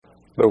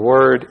The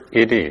word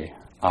Iddhi,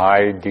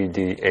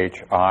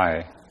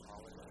 I-D-D-H-I,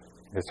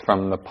 is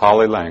from the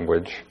Pali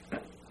language,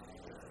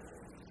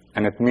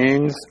 and it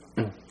means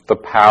the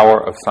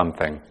power of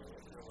something,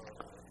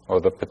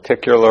 or the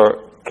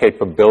particular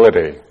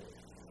capability,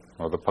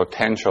 or the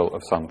potential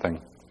of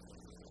something,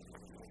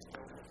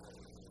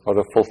 or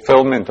the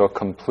fulfillment or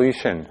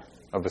completion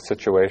of a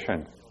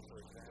situation.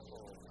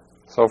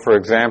 So, for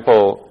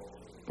example,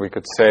 we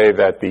could say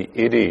that the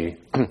Iddhi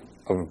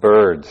of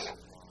birds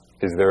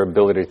is their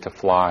ability to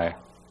fly.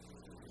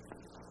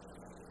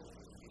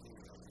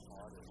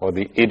 Or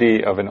the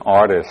Iddhi of an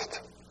artist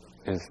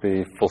is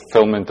the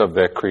fulfillment of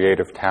their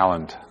creative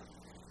talent.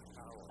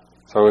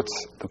 So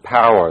it's the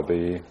power,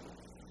 the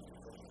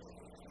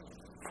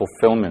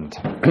fulfillment,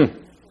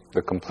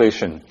 the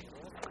completion.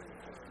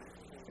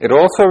 It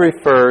also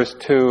refers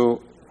to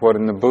what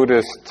in the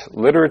Buddhist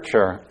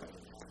literature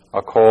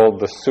are called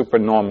the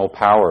supernormal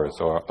powers,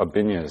 or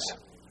abhinyas.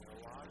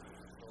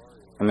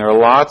 And there are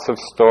lots of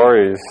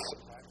stories,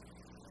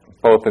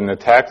 both in the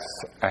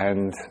texts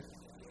and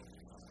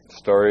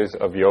stories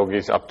of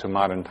yogis up to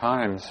modern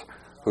times,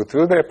 who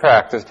through their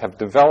practice have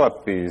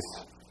developed these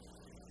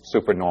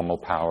supernormal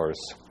powers.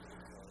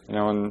 You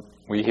know, and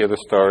we hear the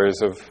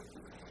stories of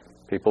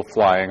people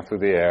flying through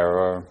the air,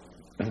 or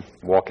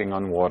walking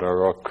on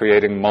water, or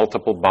creating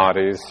multiple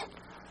bodies,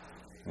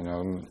 you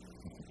know,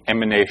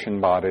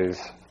 emanation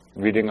bodies,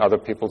 reading other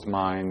people's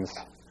minds.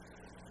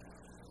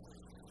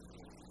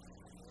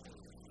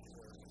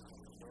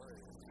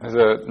 There's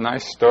a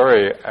nice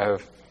story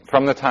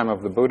from the time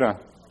of the Buddha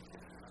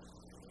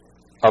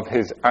of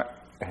his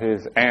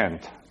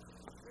aunt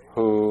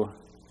who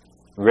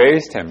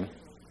raised him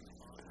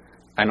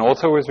and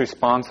also was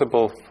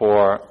responsible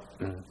for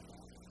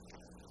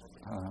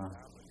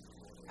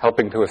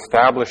helping to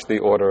establish the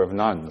order of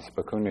nuns,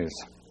 bhikkhunis.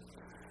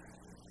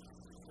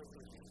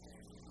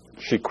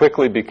 She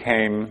quickly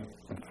became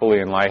fully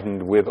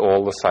enlightened with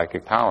all the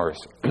psychic powers.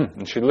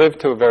 And she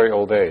lived to a very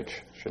old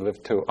age. She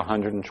lived to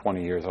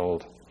 120 years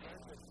old.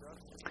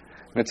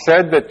 And it's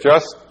said that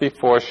just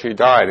before she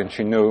died, and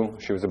she knew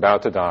she was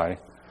about to die,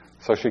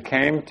 so she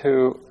came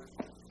to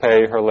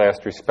pay her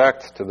last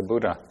respects to the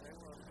Buddha.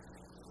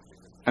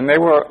 And they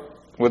were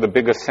with a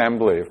big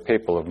assembly of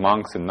people, of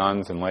monks and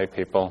nuns and lay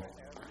people.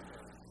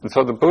 And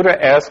so the Buddha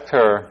asked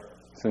her,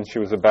 since she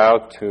was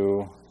about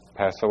to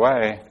pass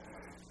away,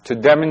 to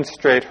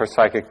demonstrate her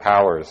psychic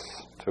powers,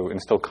 to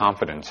instill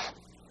confidence,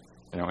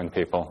 in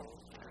people.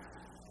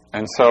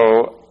 And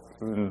so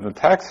in the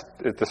text,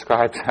 it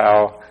describes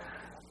how,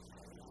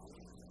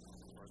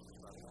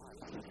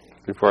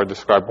 before I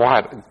describe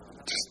what,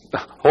 just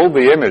hold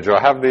the image, or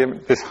have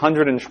this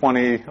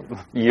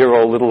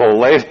 120-year-old little old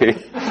lady.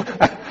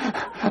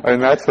 I mean,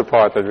 that's the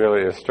part that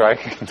really is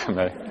striking to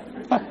me.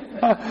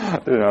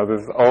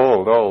 This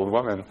old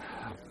woman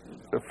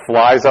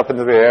flies up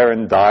into the air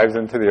and dives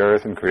into the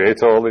earth and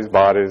creates all these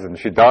bodies, and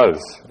she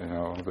does,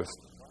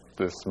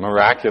 this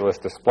miraculous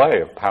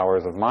display of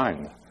powers of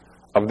mind,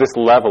 of this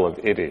level of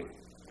Iddhi.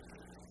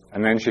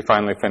 And then she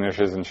finally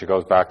finishes and she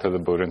goes back to the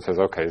Buddha and says,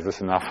 "Okay, is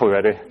this enough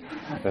already?"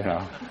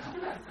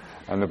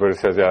 And the Buddha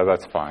says, "Yeah,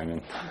 that's fine."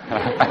 And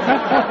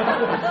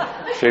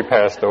she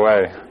passed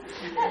away.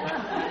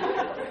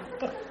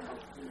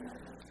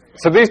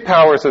 So these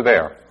powers are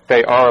there.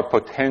 They are a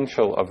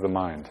potential of the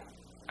mind.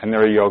 And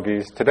there are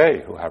yogis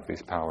today who have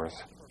these powers.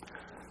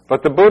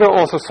 But the Buddha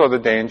also saw the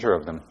danger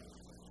of them,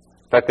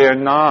 that they're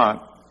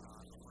not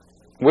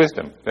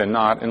wisdom, they're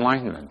not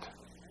enlightenment.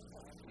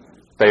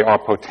 They are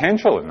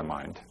potential in the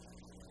mind.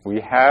 We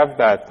have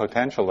that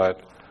potential, that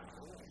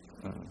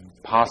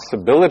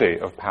possibility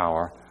of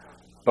power,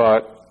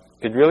 but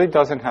it really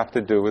doesn't have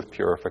to do with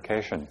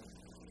purification.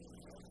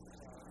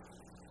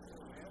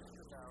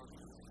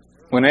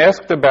 When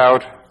asked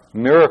about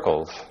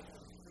miracles,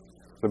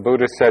 the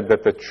Buddha said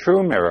that the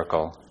true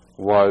miracle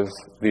was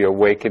the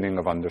awakening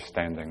of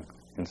understanding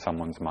in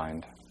someone's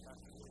mind.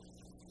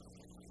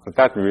 But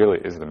that really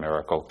is the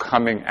miracle,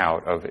 coming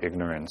out of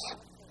ignorance.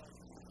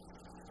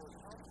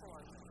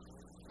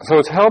 So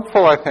it's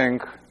helpful, I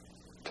think,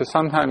 to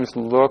sometimes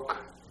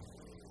look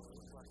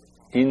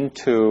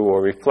into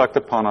or reflect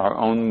upon our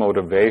own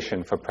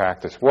motivation for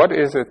practice. What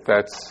is it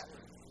that's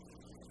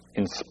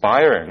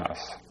inspiring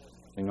us,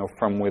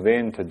 from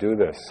within to do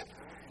this?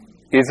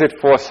 Is it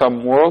for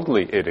some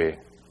worldly Iddhi?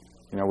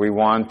 We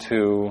want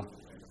to,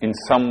 in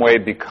some way,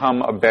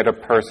 become a better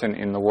person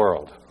in the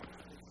world,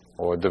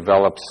 or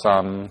develop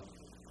some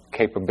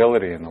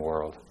capability in the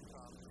world.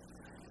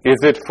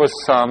 Is it for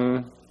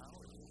some,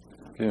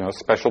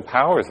 special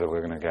powers that we're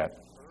going to get?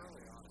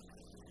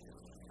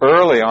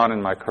 Early on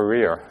in my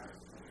career,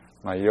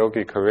 my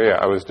yogi career,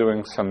 I was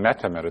doing some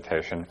metta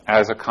meditation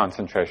as a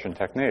concentration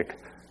technique.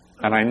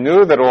 And I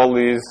knew that all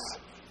these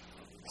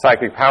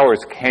psychic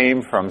powers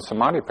came from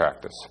samadhi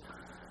practice.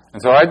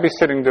 And so I'd be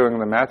sitting doing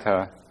the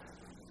metta,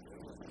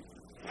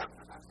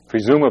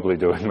 presumably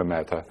doing the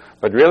metta,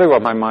 but really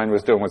what my mind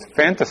was doing was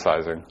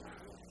fantasizing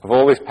of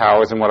all these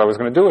powers and what I was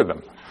going to do with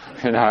them.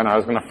 And I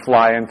was going to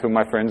fly in through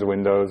my friends'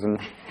 windows and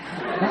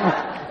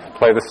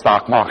play the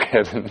stock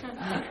market.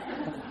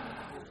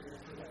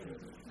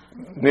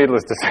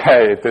 needless to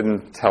say, it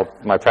didn't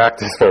help my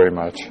practice very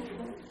much.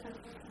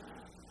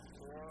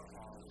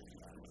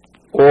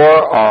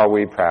 Or are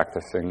we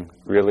practicing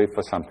really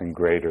for something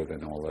greater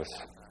than all this?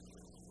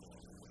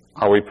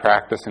 Are we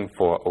practicing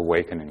for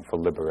awakening, for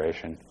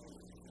liberation?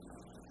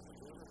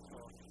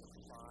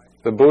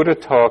 The Buddha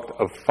talked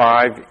of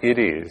 5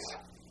 Iddhis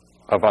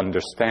of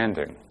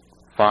understanding,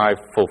 5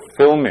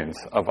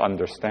 fulfillments of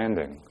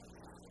understanding,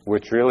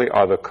 which really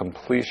are the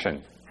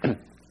completion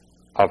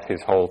of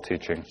his whole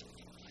teaching.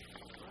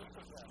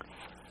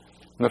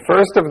 The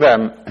first of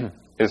them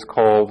is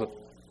called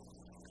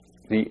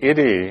the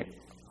Iddhi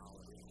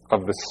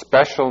of the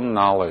special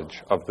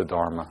knowledge of the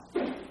Dharma.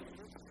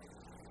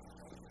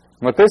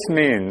 What this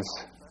means,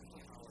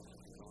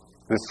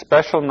 the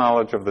special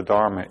knowledge of the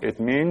Dharma,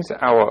 it means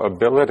our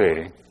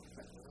ability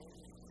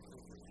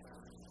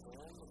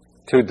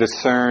to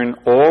discern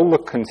all the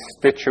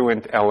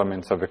constituent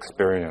elements of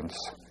experience,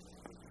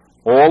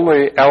 all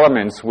the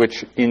elements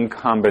which in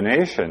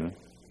combination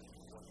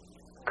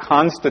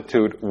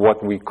constitute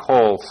what we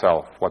call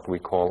self, what we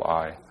call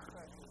I.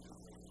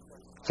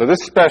 So this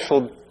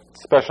special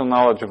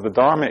knowledge of the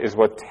Dharma is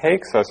what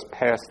takes us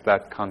past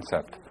that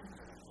concept.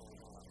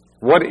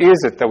 What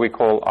is it that we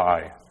call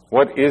I?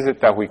 What is it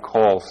that we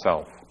call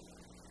self?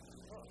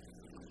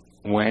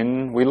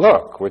 When we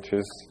look, which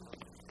is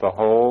the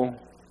whole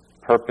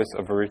purpose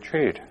of a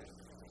retreat.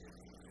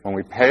 When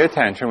we pay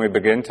attention, we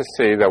begin to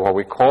see that what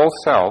we call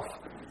self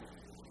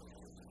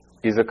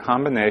is a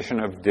combination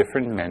of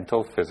different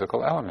mental,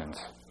 physical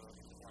elements.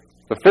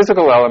 The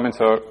physical elements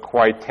are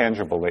quite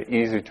tangible. They're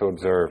easy to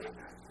observe.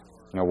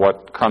 You know,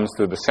 what comes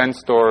through the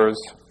sense doors,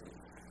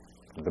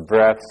 the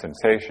breath,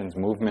 sensations,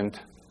 movement.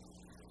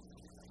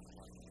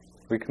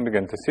 We can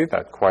begin to see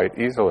that quite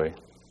easily.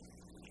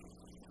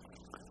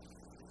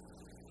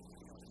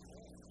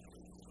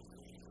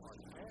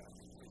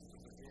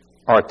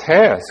 Our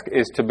task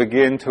is to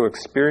begin to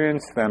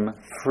experience them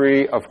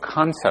free of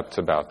concepts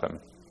about them.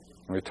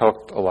 We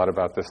talked a lot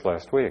about this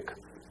last week.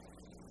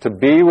 To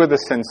be with a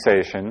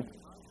sensation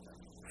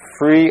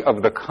free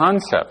of the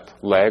concept,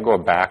 leg or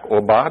back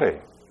or body.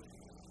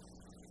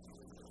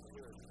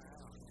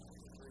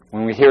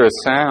 When we hear a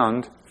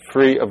sound,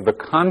 free of the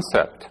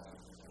concept,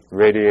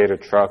 radiator,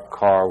 truck,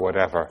 car,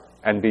 whatever,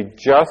 and be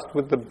just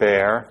with the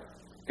bare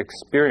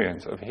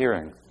experience of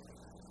hearing.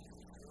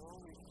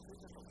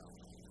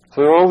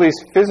 So there are all these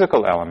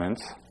physical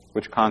elements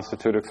which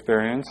constitute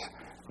experience,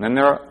 and then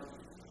there are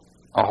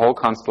a whole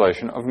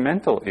constellation of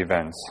mental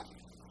events.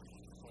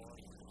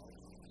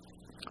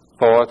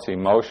 Thoughts,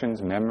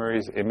 emotions,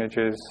 memories,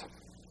 images,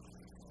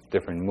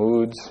 different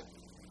moods.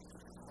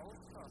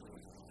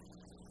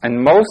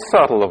 And most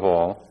subtle of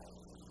all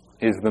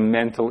is the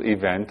mental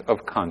event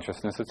of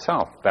consciousness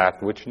itself,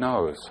 that which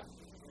knows.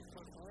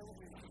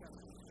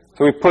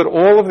 So we put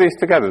all of these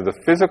together, the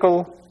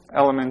physical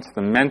elements,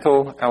 the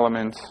mental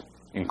elements,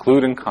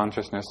 including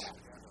consciousness.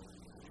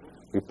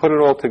 We put it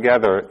all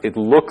together, it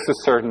looks a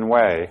certain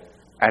way,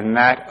 and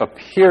that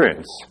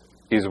appearance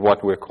is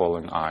what we're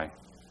calling I.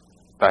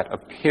 That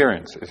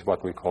appearance is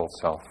what we call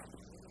self.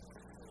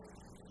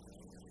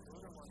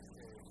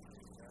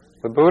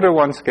 The Buddha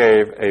once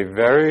gave a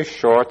very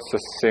short,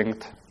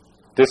 succinct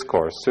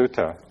discourse,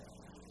 sutta,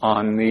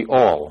 on the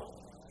all.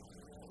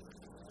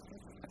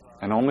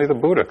 And only the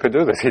Buddha could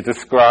do this. He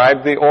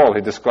described the all.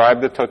 He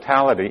described the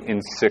totality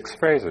in 6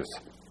 phrases.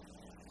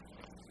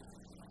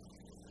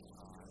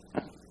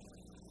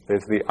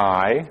 There's the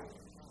eye,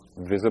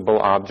 visible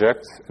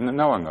objects, and the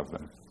knowing of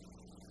them.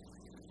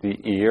 The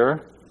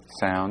ear,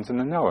 sounds, and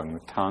the knowing. The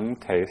tongue,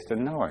 taste,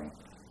 and knowing.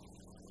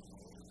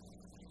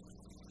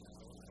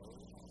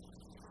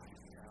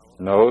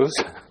 Nose,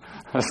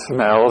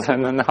 smells,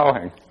 and the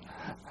knowing.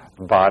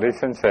 Body,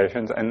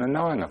 sensations, and the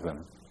knowing of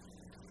them.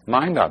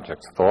 Mind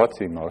objects,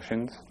 thoughts,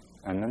 emotions,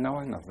 and the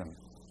knowing of them.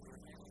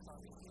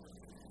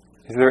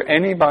 Is there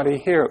anybody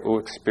here who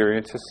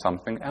experiences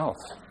something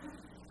else?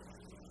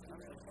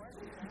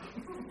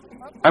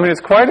 I mean,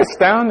 it's quite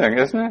astounding,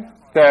 isn't it?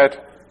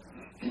 That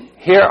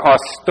here our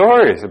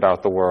stories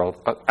about the world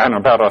and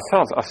about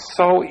ourselves are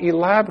so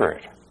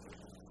elaborate.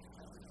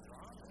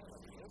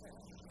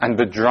 And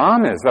the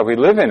dramas that we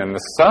live in and the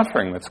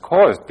suffering that's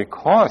caused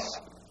because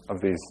of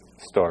these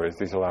stories,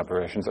 these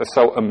elaborations, are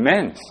so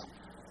immense.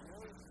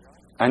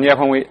 And yet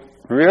when we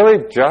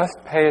really just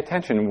pay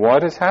attention,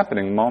 what is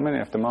happening moment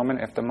after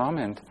moment after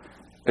moment,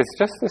 it's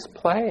just this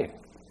play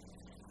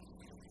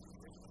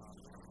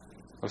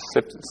of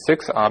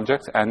 6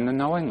 objects and the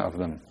knowing of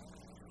them.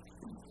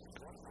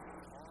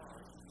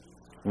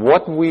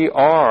 What we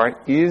are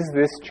is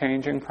this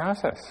changing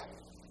process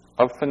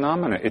of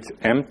phenomena. It's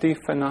empty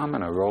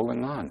phenomena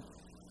rolling on.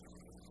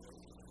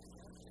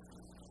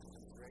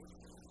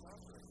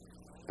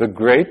 The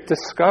great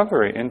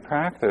discovery in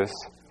practice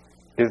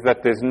is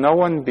that there's no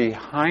one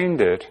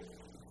behind it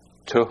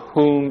to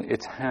whom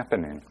it's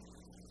happening.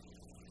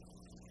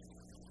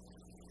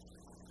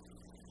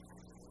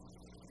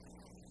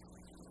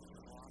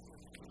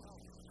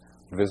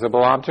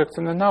 Visible objects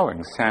in the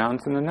knowing,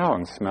 sounds in the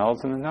knowing,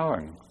 smells in the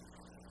knowing,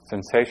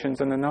 sensations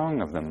and the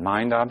knowing of them,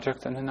 mind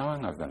objects and the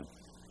knowing of them.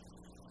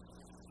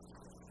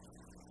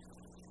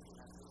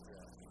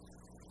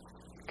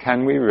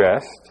 Can we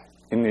rest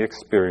in the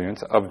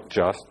experience of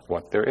just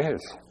what there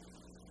is?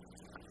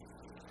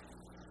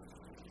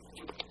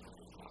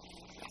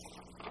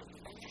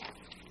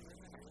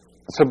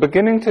 So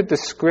beginning to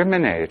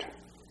discriminate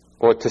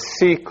or to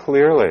see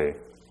clearly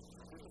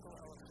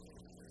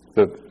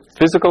the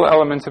physical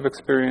elements of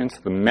experience,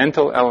 the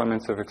mental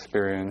elements of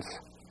experience,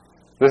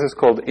 this is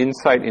called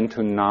insight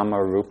into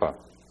nama rupa.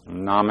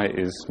 Nama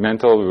is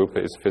mental,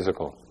 rupa is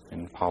physical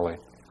in Pali.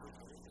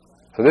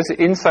 So this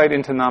insight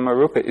into nama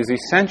rupa is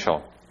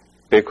essential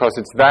because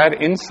it's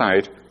that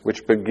insight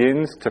which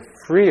begins to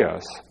free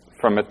us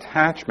from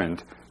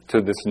attachment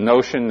to this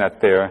notion that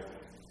there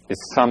is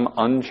some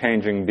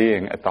unchanging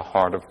being at the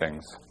heart of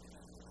things.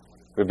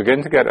 We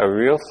begin to get a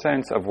real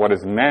sense of what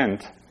is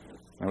meant,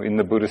 in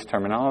the Buddhist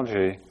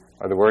terminology,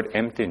 by the word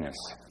emptiness.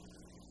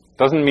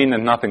 Doesn't mean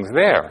that nothing's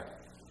there.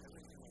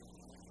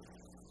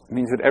 It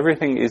means that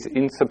everything is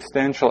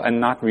insubstantial and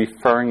not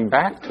referring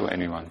back to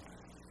anyone.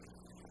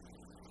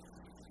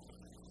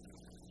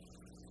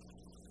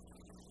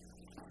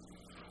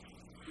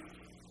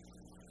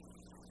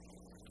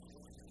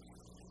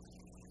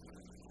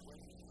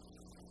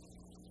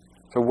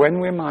 So when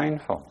we're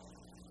mindful,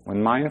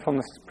 when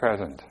mindfulness is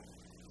present,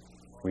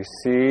 we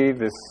see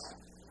this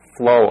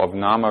flow of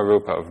nama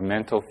rupa, of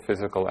mental,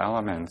 physical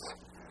elements.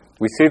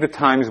 We see the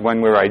times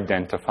when we're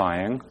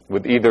identifying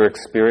with either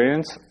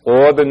experience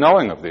or the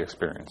knowing of the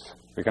experience.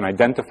 We can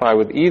identify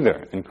with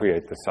either and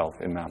create the self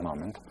in that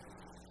moment.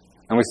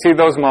 And we see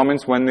those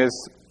moments when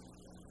there's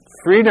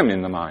freedom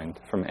in the mind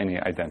from any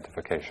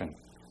identification,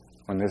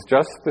 when there's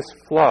just this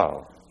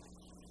flow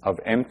of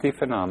empty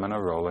phenomena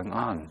rolling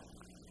on.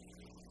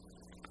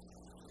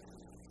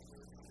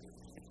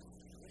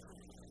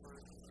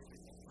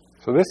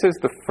 So this is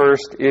the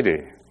first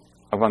Iddhi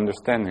of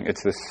understanding.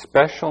 It's this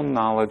special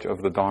knowledge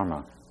of the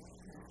Dharma.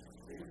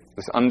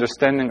 This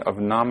understanding of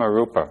nama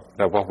rupa,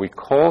 that what we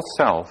call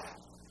self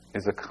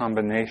is a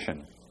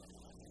combination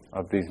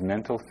of these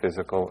mental,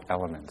 physical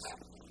elements.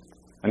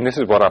 And this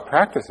is what our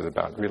practice is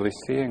about, really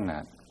seeing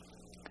that.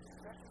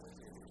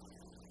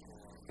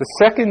 The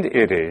second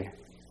Iddhi,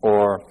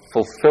 or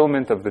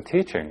fulfillment of the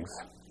teachings,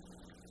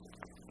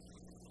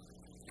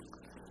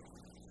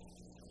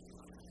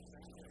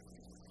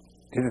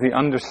 is the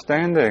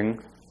understanding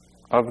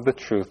of the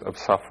truth of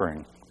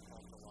suffering.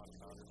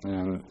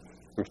 And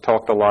we've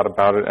talked a lot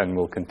about it and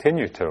will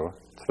continue to.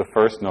 It's the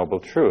first noble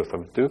truth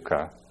of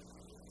dukkha.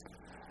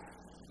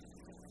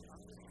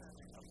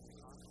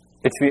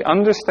 It's the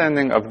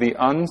understanding of the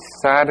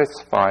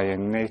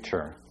unsatisfying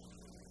nature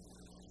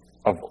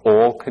of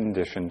all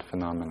conditioned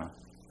phenomena.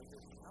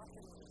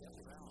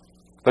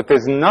 But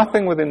there's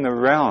nothing within the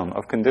realm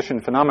of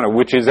conditioned phenomena,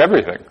 which is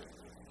everything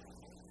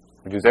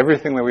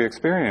that we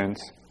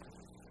experience,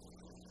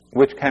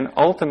 which can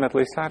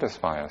ultimately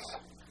satisfy us.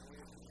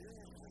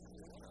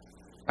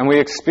 And we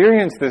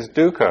experience this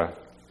dukkha,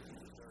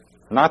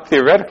 not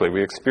theoretically,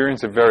 we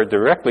experience it very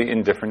directly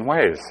in different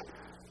ways.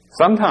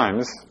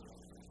 Sometimes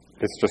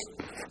it's just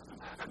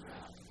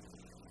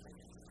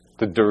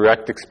the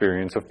direct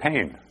experience of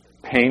pain,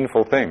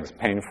 painful things,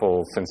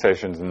 painful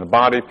sensations in the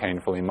body,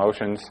 painful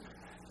emotions.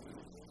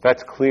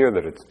 That's clear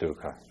that it's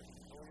dukkha.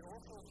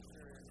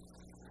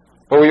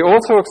 But we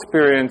also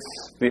experience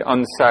the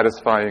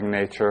unsatisfying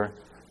nature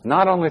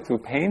not only through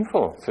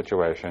painful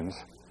situations,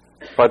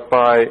 but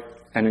by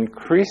an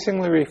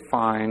increasingly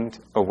refined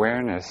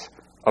awareness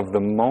of the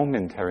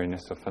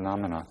momentariness of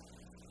phenomena.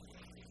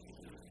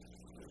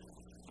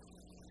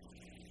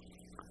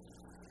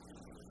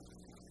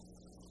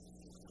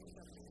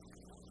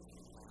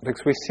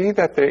 Because we see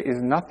that there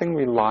is nothing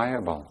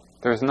reliable.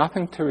 There's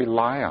nothing to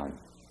rely on.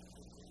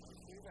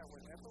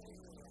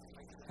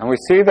 And we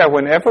see that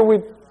whenever we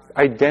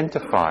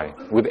identify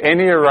with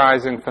any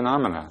arising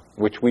phenomena,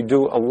 which we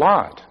do a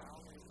lot.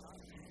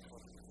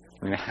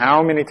 I mean,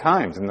 how many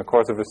times in the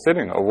course of a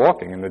sitting or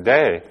walking in the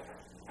day,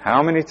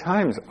 how many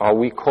times are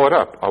we caught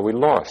up, are we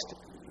lost,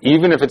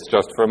 even if it's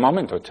just for a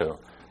moment or two,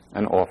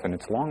 and often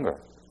it's longer.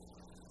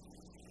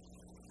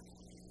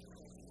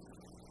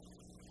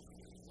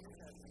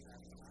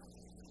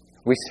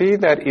 We see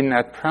that in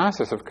that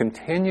process of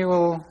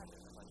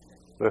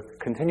the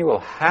continual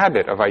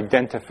habit of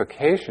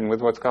identification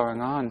with what's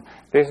going on,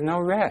 there's no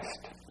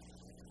rest.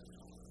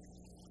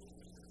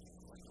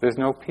 There's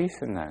no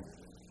peace in that.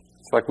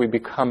 It's like we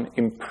become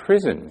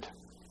imprisoned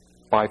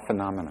by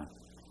phenomena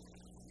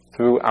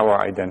through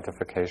our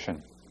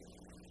identification.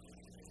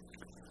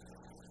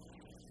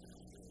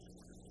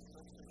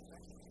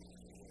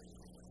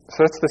 So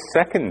that's the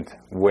second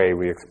way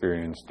we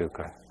experience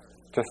dukkha.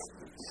 Just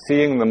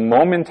seeing the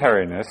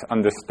momentariness,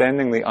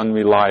 understanding the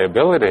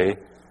unreliability,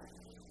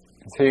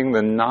 seeing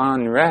the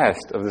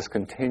non-rest of this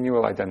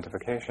continual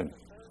identification.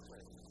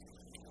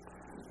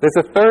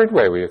 There's a third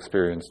way we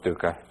experience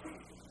dukkha.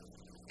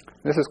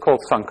 This is called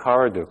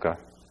sankhara dukkha.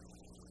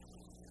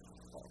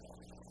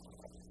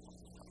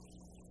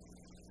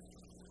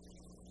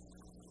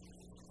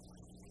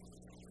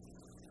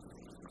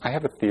 I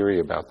have a theory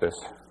about this.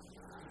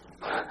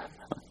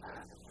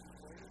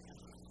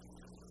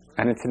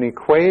 And it's an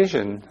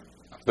equation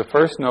of the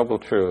first noble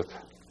truth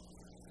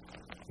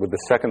with the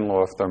second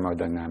law of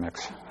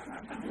thermodynamics.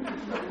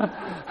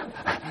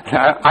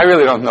 I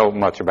really don't know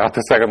much about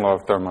the second law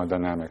of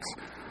thermodynamics.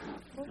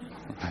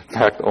 In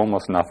fact,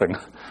 almost nothing.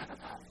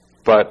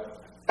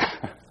 But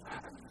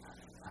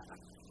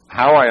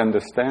how I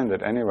understand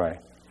it anyway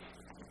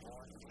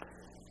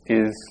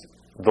is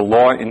the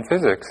law in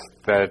physics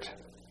that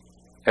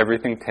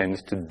everything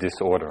tends to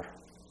disorder.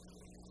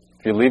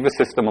 If you leave a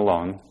system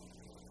alone,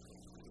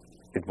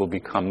 it will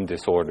become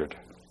disordered.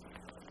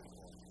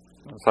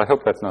 So I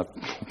hope that's not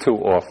too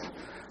off.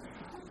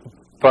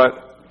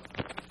 But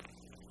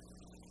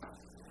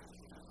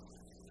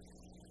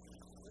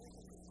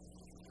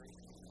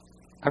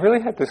I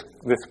really had this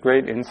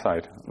great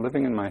insight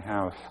living in my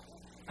house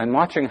and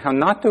watching how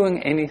not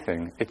doing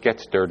anything, it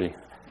gets dirty.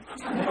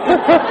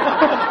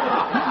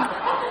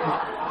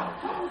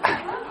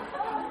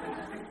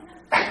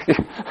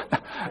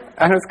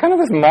 And it's kind of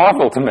this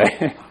marvel to me.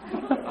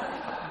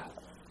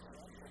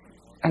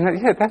 And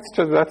yeah,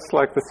 that's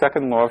like the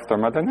second law of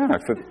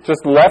thermodynamics. It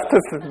just left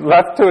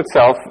to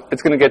itself,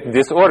 it's going to get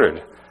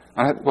disordered.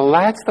 Well,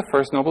 that's the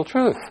first noble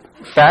truth.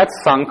 That's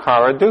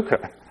sankhara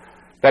dukkha.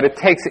 That it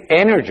takes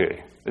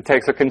energy. It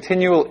takes a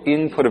continual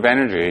input of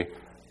energy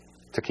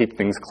to keep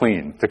things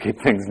clean, to keep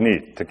things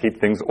neat, to keep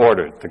things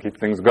ordered, to keep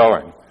things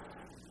going.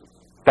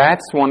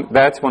 That's one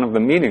of the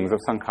meanings of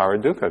sankhara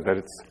dukkha, that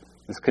it's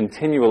this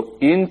continual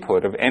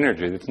input of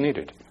energy that's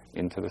needed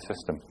into the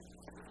system.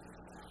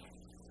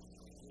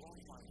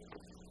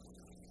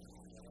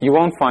 You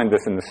won't find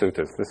this in the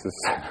suttas. This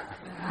is,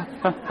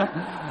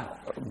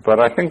 but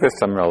I think there's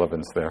some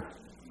relevance there.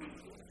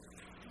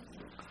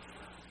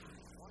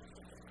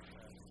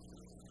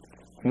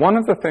 One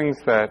of the things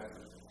that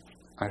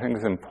I think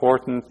is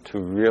important to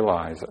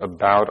realize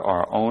about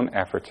our own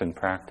efforts in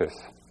practice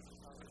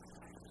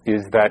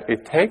is that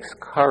it takes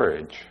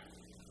courage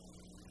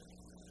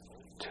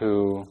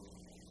to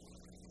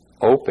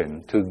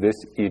open to this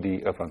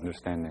iddhi of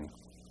understanding,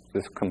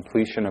 this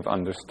completion of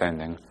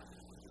understanding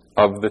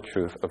of the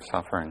truth of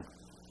suffering.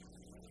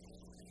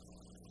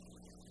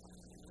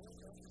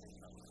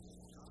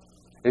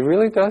 It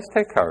really does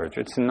take courage.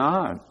 It's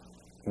not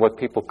what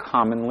people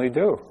commonly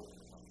do,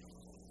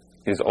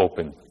 is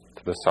open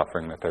to the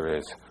suffering that there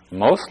is.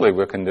 Mostly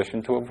we're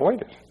conditioned to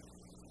avoid it,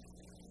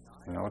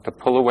 to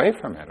pull away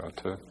from it or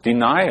to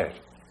deny it.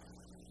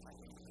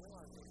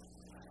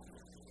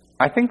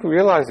 I think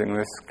realizing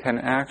this can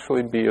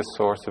actually be a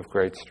source of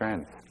great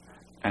strength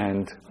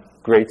and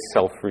great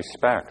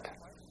self-respect.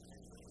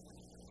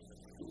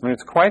 I mean,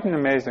 it's quite an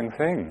amazing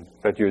thing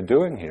that you're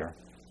doing here,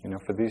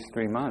 for these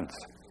 3 months.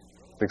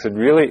 Because it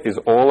really is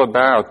all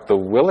about the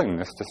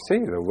willingness to see,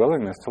 the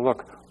willingness to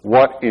look,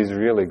 what is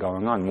really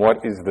going on?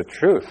 What is the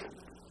truth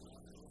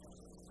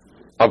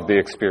of the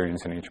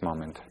experience in each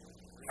moment?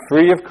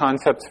 Free of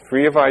concepts,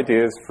 free of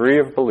ideas, free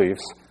of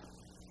beliefs,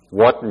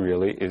 what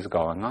really is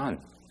going on?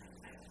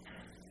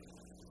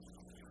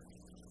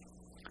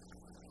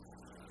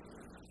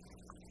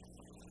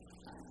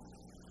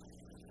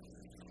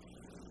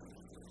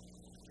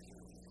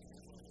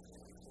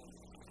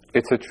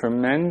 It's a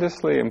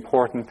tremendously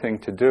important thing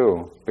to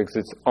do, because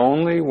it's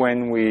only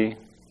when we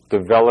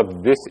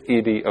develop this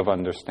iddhi of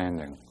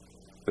understanding,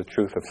 the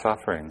truth of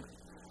suffering,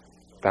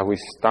 that we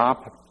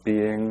stop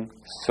being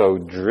so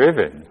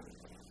driven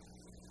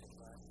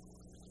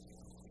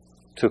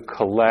to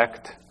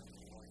collect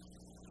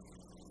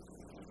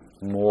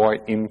more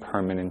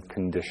impermanent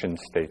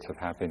conditioned states of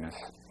happiness,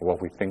 what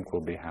we think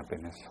will be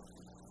happiness.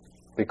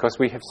 Because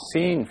we have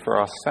seen for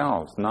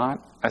ourselves,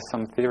 not as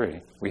some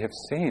theory, we have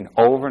seen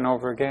over and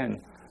over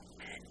again,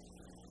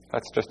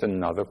 that's just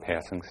another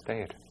passing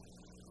state.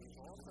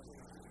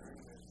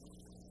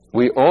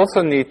 We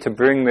also need to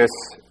bring this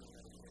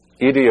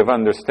iddhi of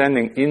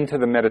understanding into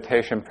the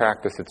meditation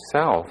practice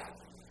itself,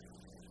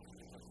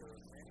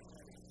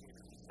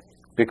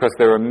 because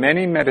there are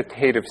many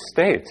meditative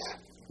states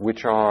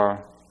which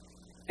are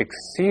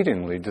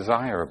exceedingly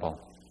desirable.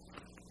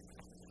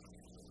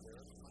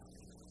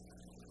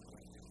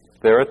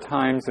 There are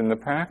times in the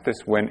practice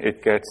when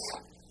it gets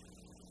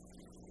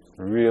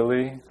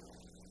really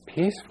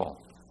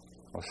peaceful,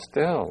 or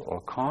still,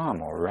 or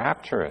calm, or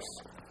rapturous.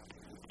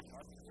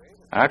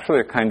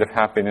 Actually, a kind of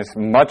happiness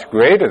much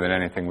greater than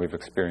anything we've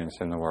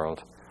experienced in the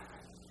world.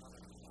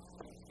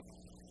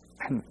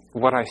 And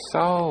what I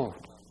so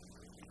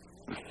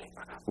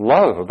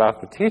love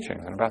about the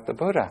teachings and about the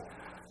Buddha,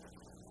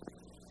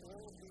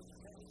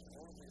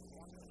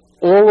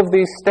 all of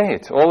these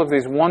states, all of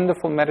these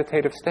wonderful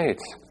meditative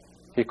states,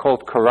 he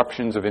called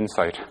corruptions of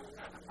insight.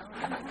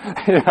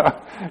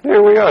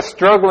 Here we are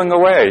struggling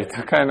away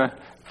to kind of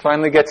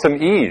finally get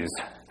some ease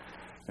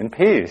and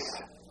peace.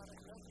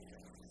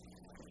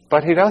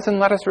 But he doesn't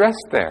let us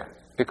rest there,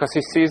 because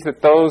he sees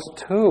that those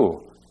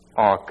too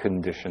are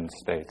conditioned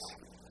states.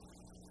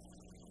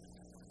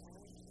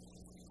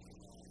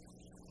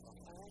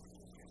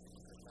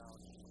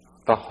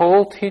 The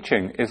whole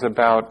teaching is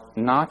about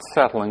not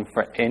settling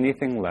for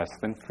anything less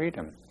than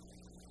freedom.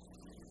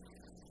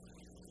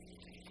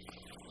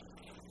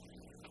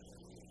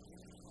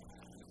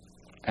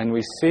 And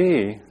we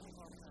see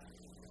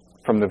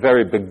from the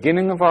very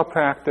beginning of our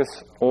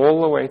practice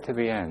all the way to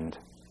the end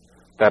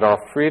that our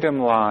freedom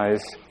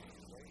lies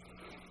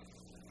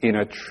in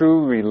a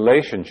true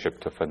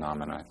relationship to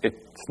phenomena.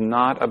 It's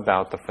not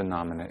about the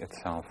phenomena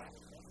itself.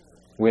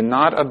 We're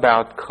not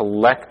about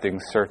collecting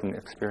certain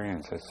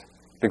experiences.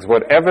 Because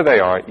whatever they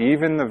are,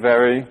 even the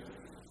very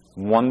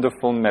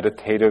wonderful,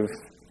 meditative,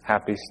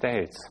 happy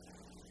states,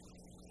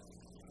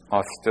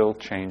 are still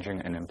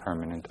changing and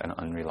impermanent and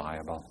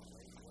unreliable.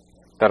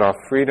 That our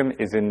freedom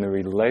is in the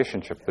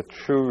relationship, the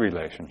true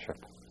relationship,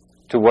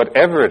 to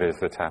whatever it is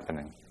that's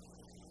happening.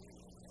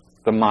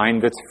 The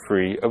mind that's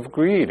free of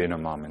greed in a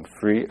moment,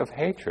 free of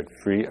hatred,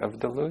 free of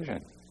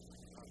delusion.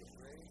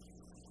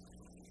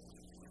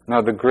 Now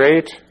the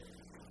great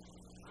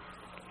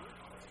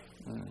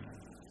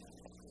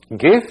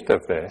gift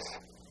of this,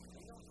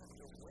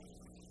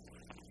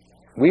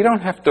 we don't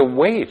have to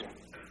wait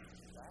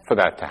for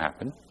that to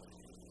happen.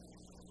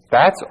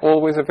 That's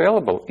always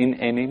available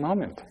in any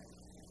moment.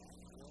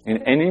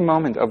 In any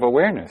moment of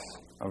awareness,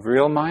 of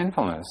real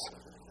mindfulness,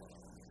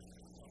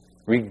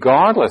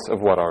 regardless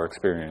of what our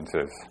experience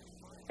is.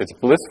 It's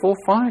blissful,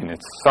 fine.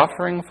 It's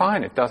suffering,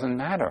 fine. It doesn't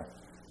matter.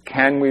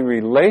 Can we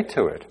relate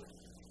to it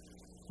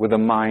with a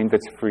mind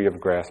that's free of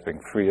grasping,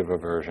 free of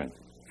aversion,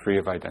 free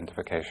of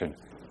identification?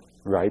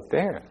 Right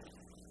there,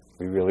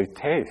 we really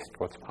taste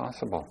what's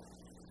possible.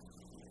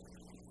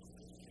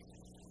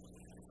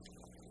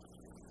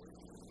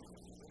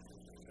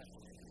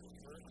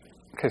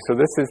 Okay, so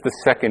this is the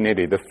second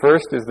Iddhi. The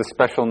first is the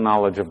special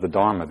knowledge of the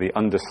Dharma, the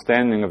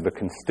understanding of the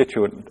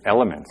constituent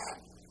elements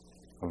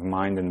of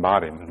mind and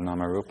body,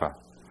 Namarupa.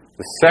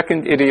 The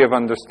second Iddhi of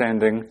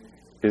understanding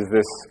is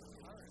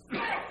this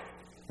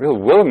real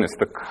willingness,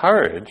 the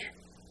courage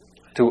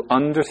to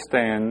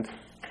understand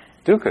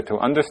dukkha, to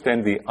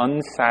understand the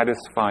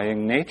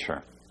unsatisfying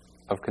nature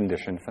of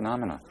conditioned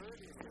phenomena.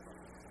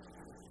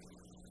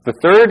 The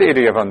third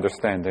Iddhi of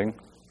understanding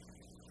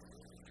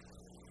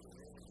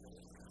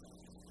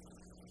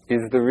is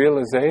the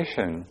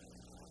realization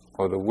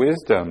or the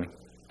wisdom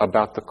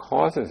about the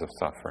causes of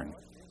suffering.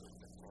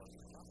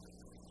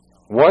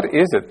 What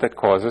is it that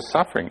causes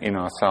suffering in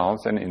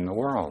ourselves and in the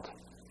world?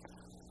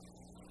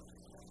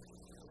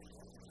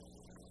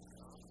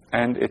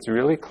 And it's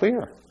really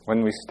clear.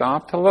 When we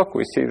stop to look,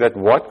 we see that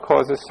what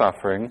causes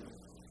suffering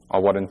are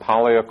what in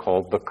Pali are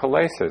called the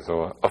kilesas,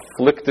 or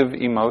afflictive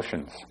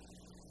emotions.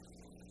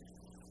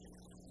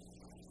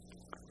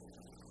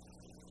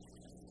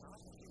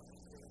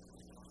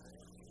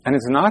 And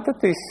it's not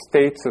that these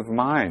states of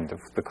mind, of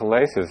the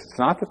kilesas, it's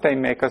not that they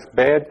make us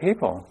bad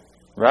people.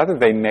 Rather,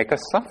 they make us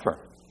suffer.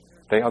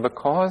 They are the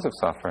cause of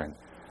suffering.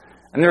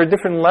 And there are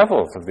different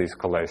levels of these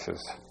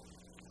kilesas.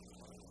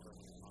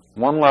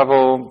 One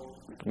level,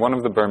 one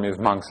of the Burmese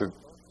monks,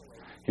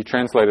 he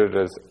translated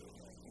it as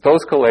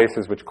those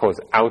kilesas which cause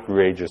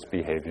outrageous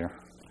behavior.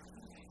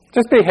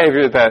 Just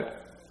behavior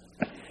that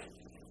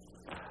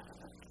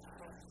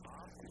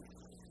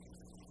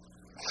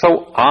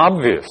so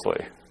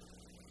obviously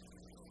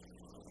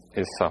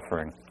is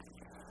suffering.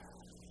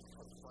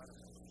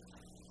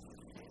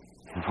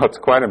 What's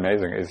quite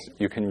amazing is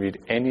you can read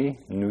any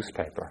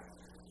newspaper,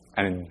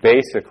 and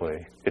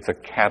basically it's a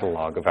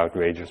catalog of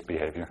outrageous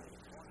behavior.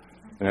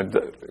 And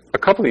a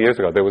couple of years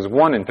ago, there was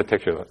one in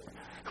particular,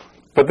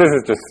 but this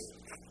is just,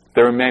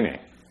 there are many,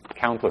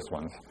 countless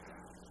ones.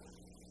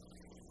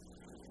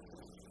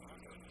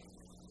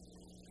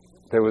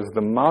 There was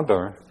the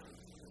mother,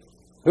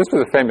 this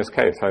was a famous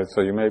case,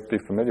 so you may be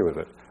familiar with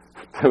it.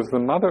 There was the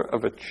mother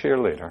of a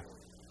cheerleader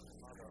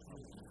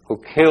who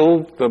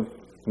killed the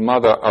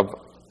mother of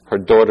her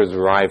daughter's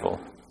rival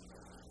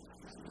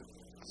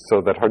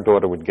so that her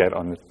daughter would get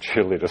on the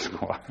cheerleader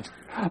squad.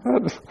 I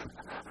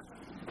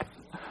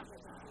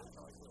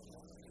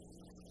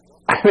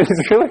mean,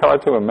 it's really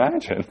hard to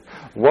imagine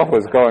what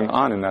was going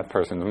on in that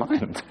person's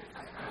mind.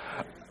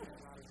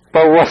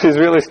 But what is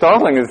really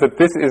startling is that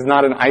this is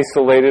not an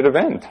isolated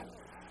event.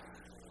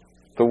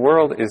 The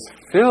world is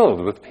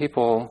filled with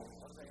people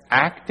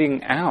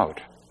acting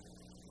out.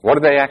 What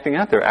are they acting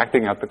out? They're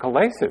acting out the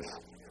kilesas.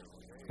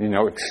 You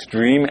know,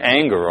 extreme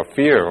anger or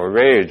fear or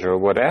rage or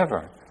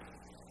whatever.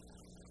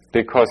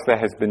 Because there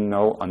has been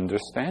no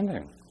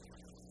understanding.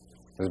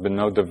 There's been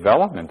no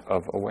development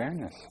of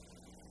awareness.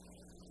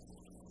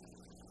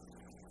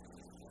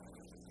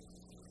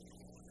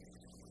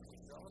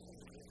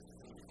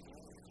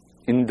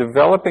 In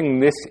developing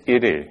this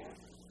Iddhi,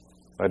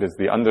 that is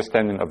the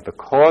understanding of the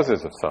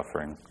causes of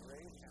suffering,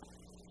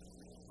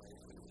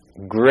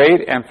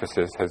 great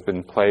emphasis has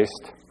been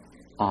placed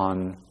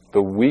on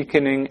the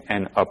weakening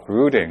and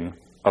uprooting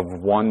of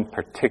one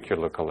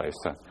particular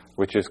kilesa,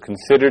 which is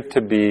considered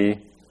to be,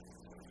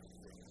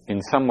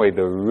 in some way,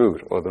 the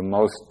root or the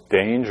most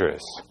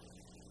dangerous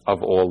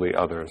of all the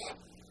others.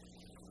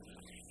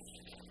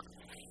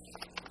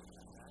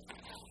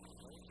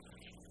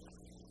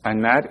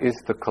 And that is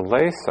the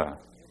kilesa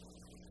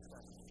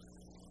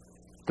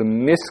the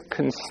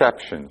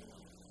misconception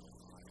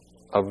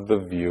of the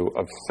view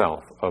of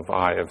self, of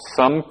I, of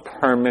some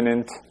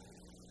permanent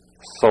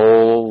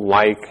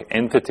soul-like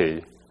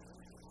entity.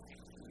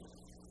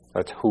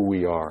 That's who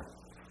we are.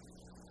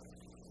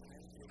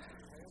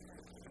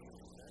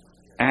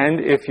 And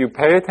if you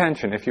pay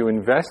attention, if you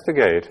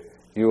investigate,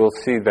 you will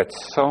see that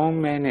so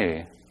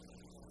many,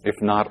 if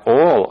not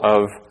all,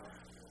 of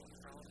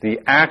the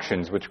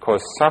actions which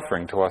cause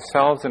suffering to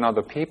ourselves and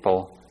other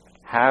people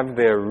have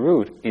their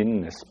root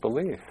in this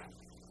belief.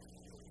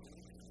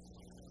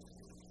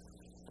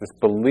 This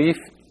belief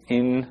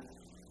in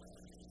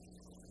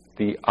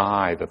the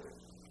I, the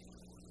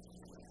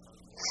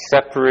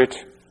separate,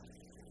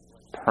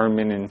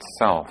 permanent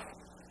self.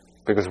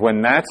 Because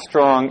when that's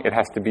strong, it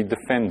has to be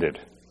defended.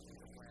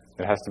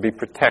 It has to be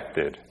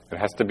protected. It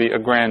has to be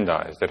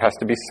aggrandized. It has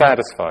to be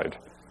satisfied.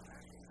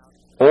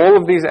 All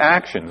of these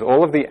actions,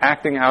 all of the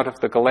acting out of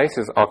the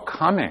kilesas are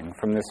coming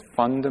from this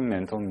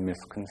fundamental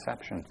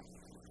misconception.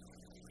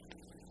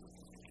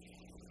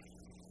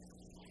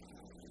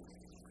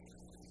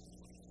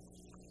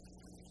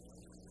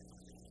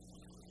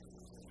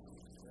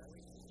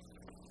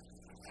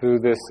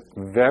 Through this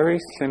very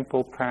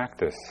simple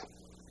practice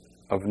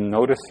of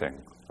noticing,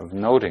 of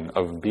noting,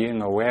 of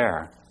being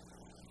aware,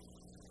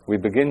 we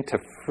begin to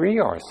free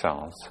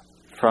ourselves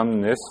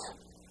from this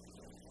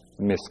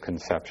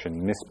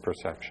misconception,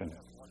 misperception.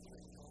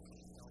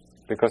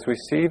 Because we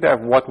see that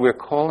what we're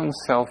calling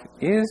self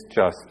is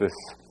just this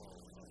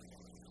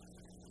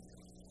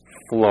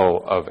flow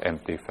of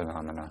empty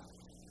phenomena.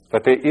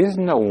 But there is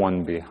no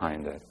one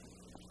behind it.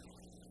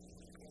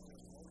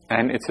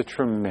 And it's a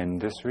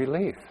tremendous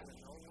relief.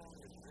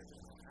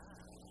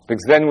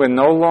 Because then we're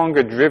no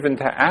longer driven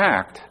to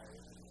act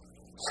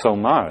so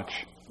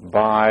much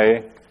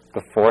by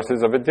the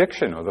forces of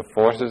addiction or the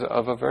forces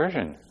of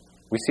aversion.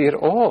 We see it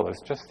all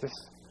as just this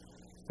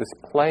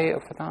play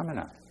of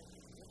phenomena.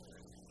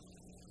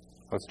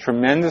 It's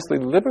tremendously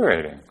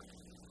liberating.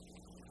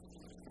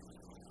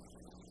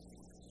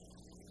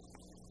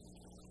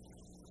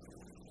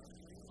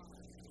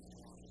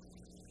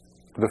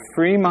 The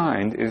free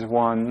mind is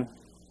one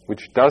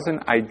which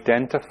doesn't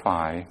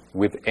identify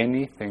with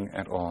anything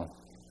at all.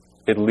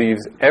 It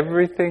leaves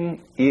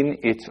everything in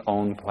its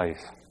own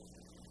place.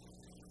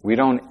 We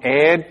don't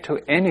add to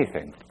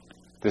anything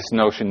this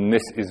notion,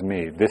 this is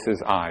me, this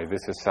is I,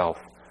 this is self.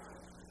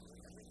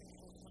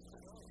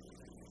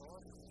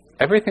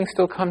 Everything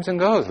still comes and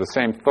goes, the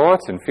same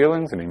thoughts and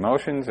feelings and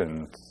emotions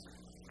and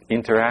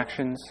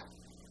interactions.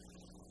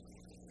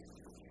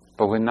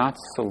 But we're not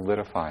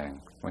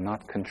solidifying, we're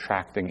not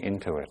contracting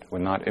into it, we're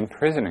not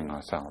imprisoning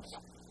ourselves.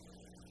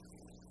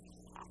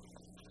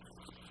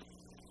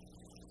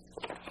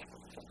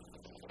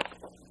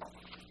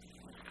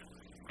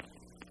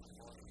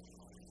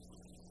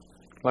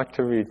 I'd like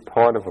to read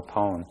part of a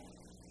poem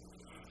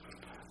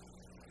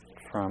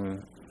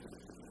from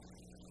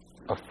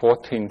a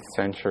 14th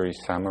century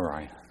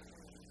samurai.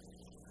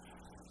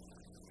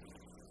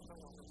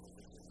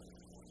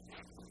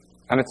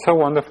 And it's so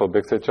wonderful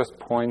because it just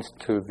points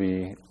to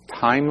the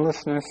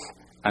timelessness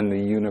and the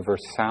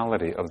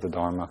universality of the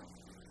Dharma.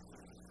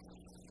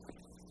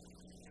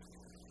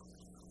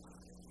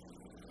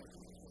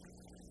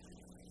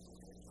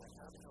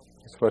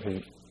 That's what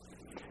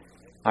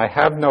I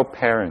have no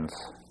parents.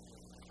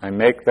 I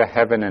make the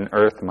heaven and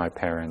earth my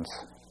parents.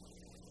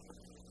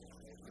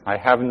 I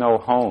have no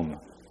home.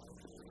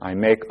 I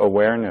make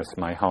awareness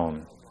my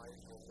home.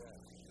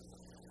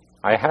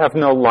 I have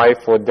no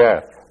life or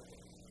death.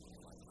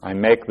 I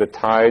make the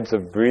tides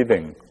of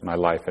breathing my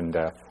life and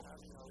death.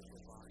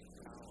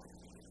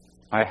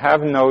 I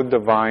have no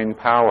divine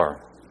power.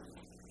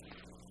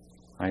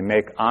 I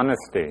make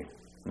honesty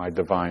my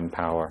divine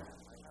power.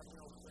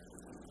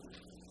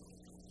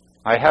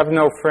 I have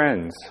no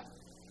friends.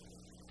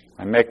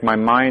 I make my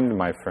mind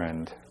my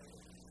friend.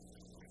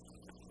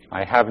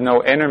 I have no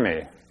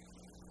enemy.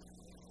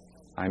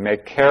 I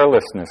make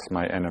carelessness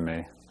my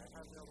enemy.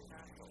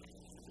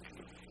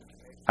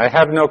 I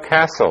have no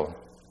castle.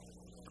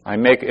 I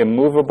make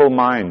immovable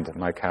mind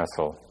my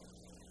castle.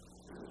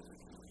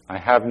 I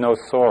have no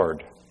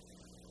sword.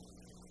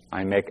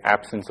 I make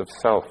absence of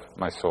self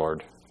my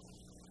sword.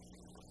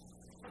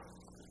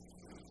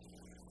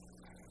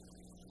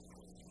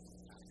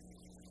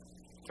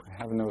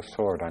 I have no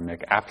sword. I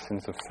make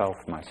absence of self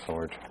my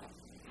sword.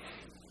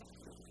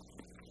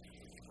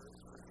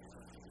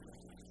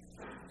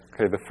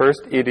 Okay, the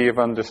first iddhi of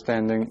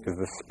understanding is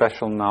the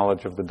special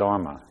knowledge of the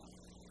Dharma,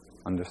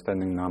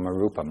 understanding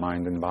nama-rupa,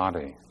 mind and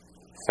body.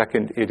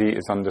 Second iddhi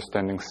is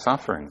understanding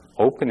suffering,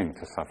 opening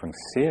to suffering,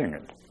 seeing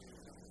it.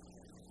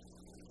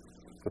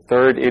 The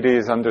third iddhi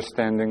is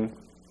understanding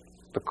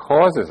the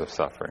causes of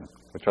suffering,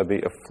 which are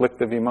the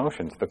afflictive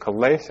emotions, the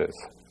kilesas,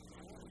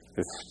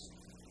 this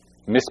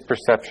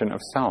misperception of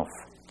self.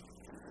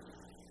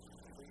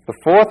 The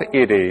fourth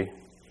iddhi,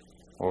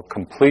 or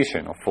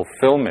completion, or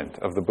fulfillment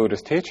of the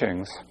Buddha's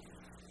teachings,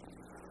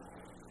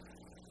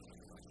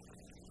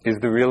 is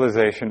the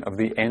realization of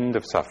the end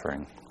of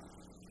suffering.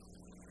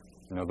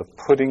 The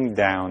putting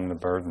down the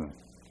burden.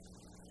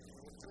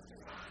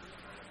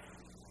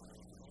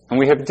 And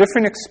we have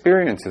different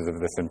experiences of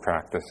this in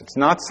practice. It's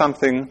not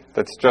something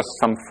that's just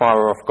some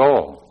far-off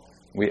goal.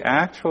 We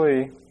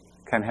actually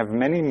can have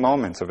many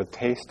moments of a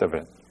taste of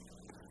it.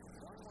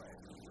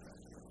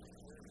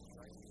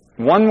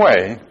 One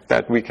way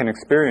that we can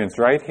experience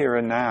right here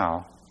and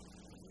now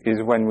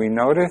is when we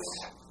notice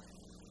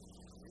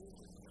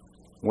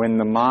when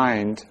the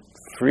mind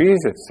frees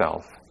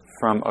itself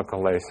from a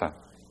kilesa.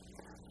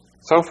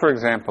 So, for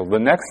example, the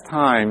next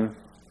time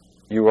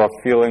you are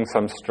feeling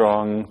some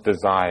strong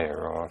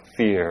desire or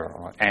fear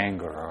or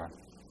anger or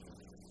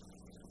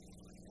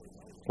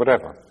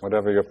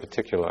whatever your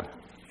particular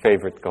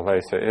favorite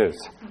kilesa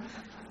is,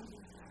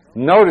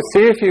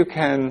 see if you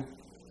can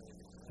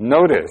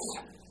notice,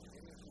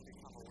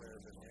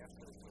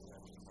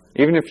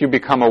 even if you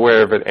become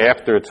aware of it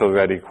after it's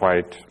already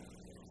quite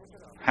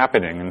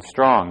happening and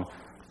strong.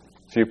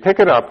 So you pick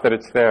it up that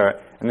it's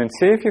there, and then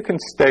see if you can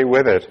stay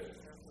with it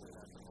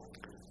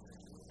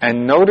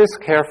and notice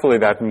carefully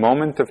that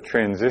moment of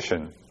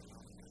transition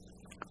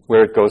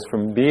where it goes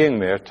from being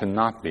there to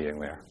not being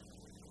there.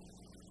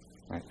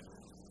 Right?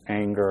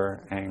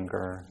 Anger,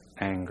 anger,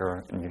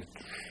 anger, and you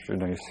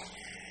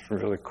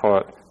really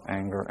caught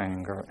anger,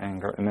 anger,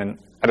 anger, and then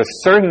at a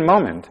certain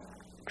moment,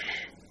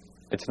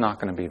 it's not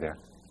going to be there.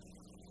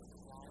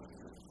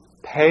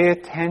 Pay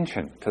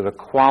attention to the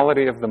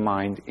quality of the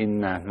mind in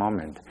that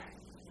moment.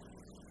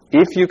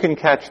 If you can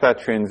catch that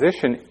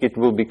transition, it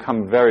will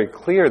become very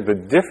clear the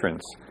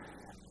difference.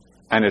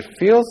 And it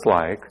feels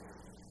like,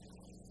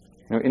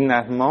 in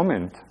that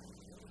moment,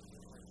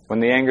 when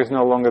the anger is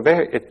no longer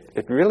there,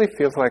 it really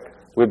feels like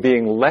we're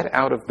being let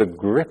out of the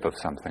grip of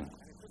something.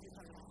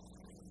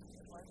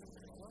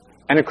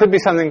 And it could be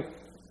something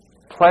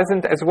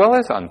pleasant as well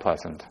as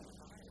unpleasant.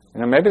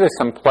 Maybe there's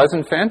some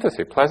pleasant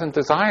fantasy, pleasant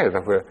desire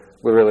that we're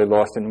really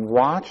lost in.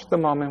 Watch the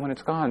moment when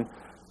it's gone.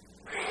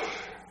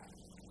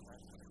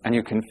 And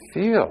you can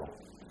feel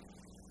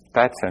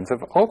that sense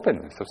of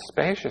openness, of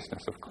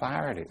spaciousness, of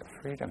clarity, of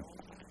freedom.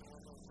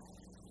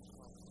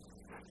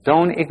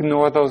 Don't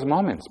ignore those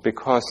moments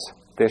because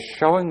they're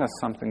showing us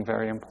something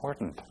very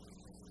important.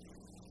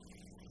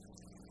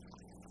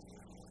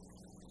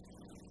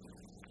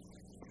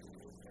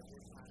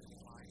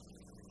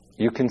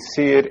 You can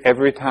see it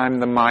every time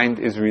the mind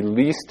is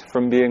released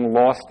from being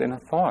lost in a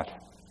thought.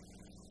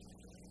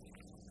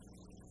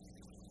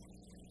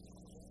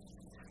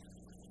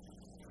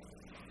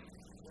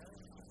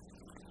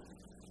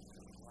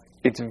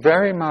 It's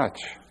very much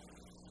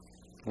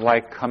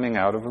like coming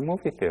out of a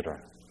movie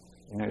theater.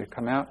 You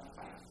come out,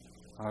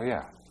 oh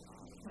yeah,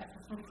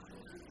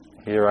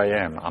 here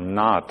I am. I'm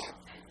not,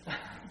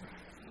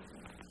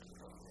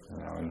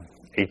 in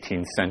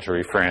 18th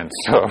century France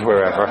or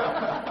wherever.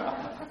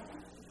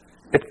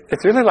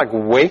 It's really like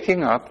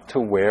waking up to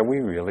where we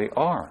really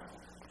are.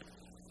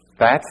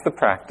 That's the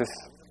practice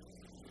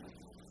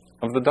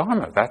of the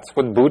Dharma. That's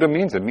what Buddha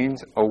means. It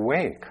means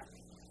awake.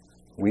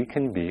 We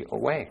can be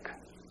awake.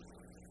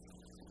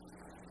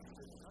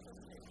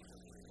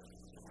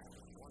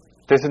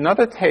 There's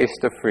another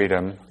taste of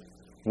freedom.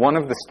 One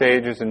of the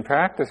stages in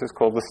practice is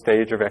called the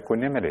stage of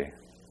equanimity,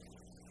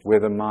 where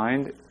the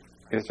mind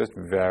is just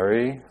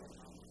very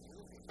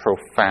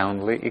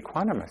profoundly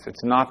equanimous.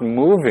 It's not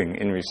moving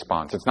in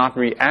response. It's not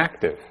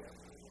reactive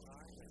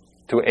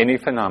to any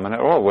phenomena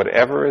at all.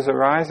 Whatever is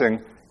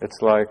arising,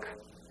 it's like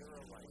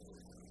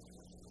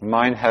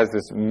mind has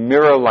this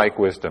mirror-like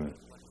wisdom.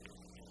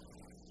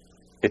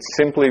 It's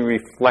simply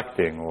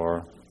reflecting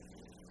or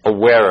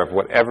aware of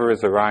whatever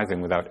is arising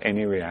without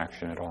any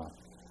reaction at all.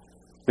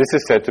 This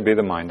is said to be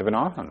the mind of an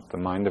arhat, the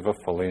mind of a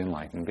fully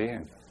enlightened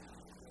being.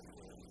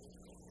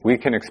 We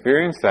can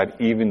experience that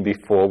even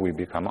before we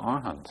become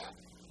arhats.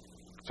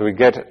 So we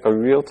get a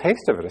real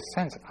taste of it, a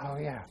sense, oh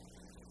yeah.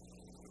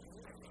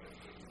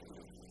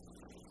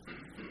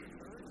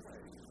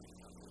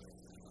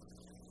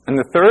 And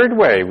the third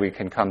way we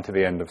can come to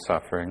the end of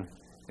suffering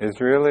is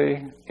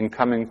really in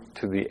coming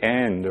to the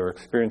end or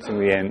experiencing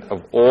the end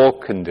of all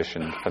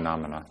conditioned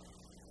phenomena.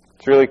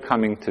 It's really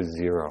coming to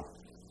zero.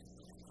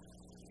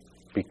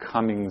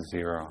 Becoming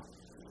zero.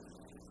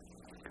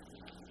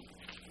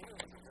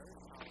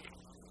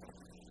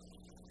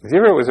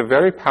 Zero is a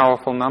very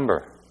powerful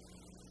number.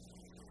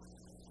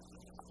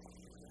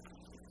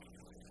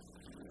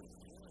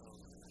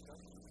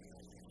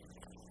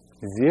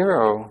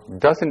 Zero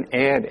doesn't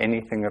add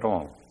anything at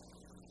all.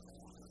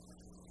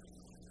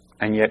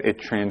 And yet it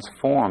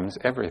transforms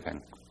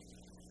everything.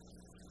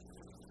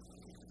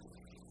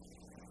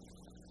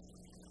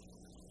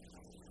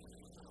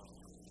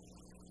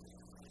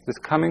 This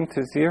coming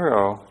to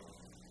zero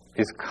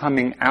is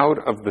coming out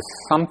of the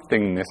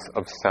somethingness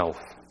of self,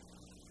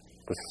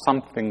 the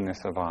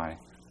somethingness of I.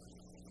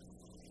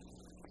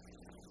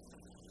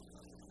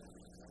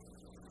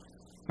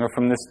 Now,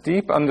 from this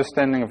deep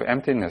understanding of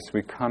emptiness,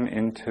 we come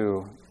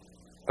into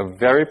a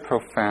very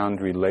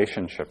profound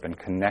relationship and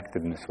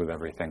connectedness with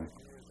everything.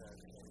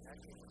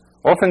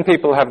 Often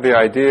people have the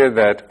idea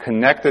that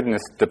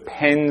connectedness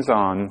depends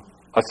on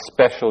a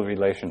special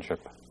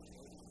relationship.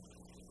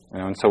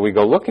 And so we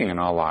go looking in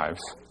our lives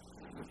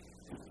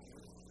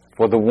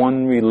or the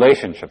one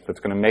relationship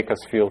that's going to make us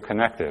feel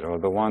connected, or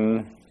the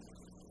one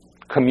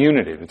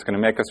community that's going to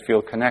make us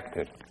feel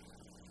connected.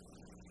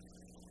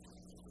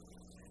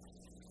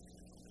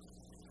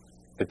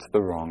 It's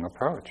the wrong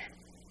approach.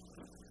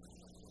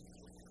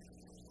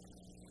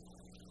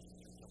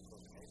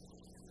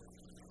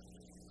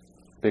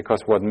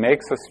 Because what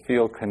makes us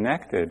feel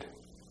connected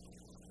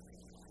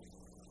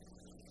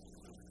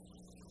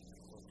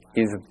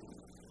is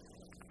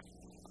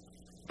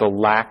the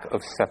lack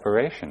of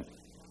separation.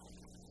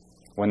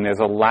 When there's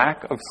a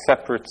lack of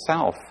separate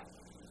self,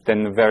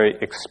 then the very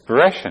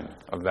expression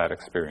of that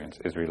experience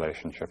is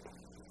relationship.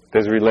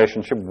 There's a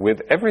relationship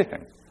with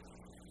everything,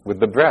 with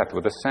the breath,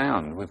 with the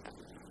sound, with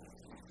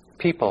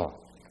people.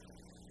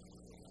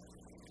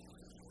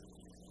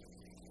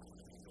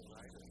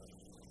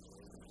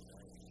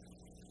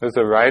 There's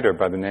a writer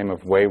by the name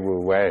of Wei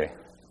Wu Wei.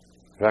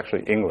 He's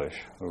actually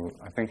English.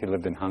 I think he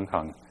lived in Hong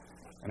Kong.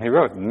 And he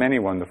wrote many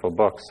wonderful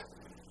books.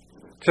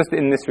 Just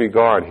in this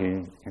regard,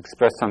 he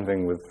expressed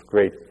something with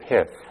great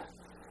pith.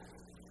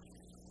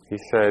 He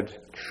said,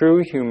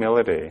 "True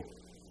humility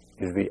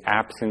is the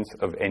absence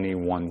of any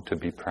one to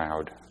be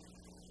proud."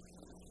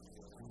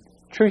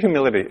 True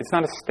humility, it's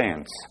not a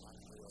stance.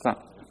 It's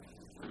not,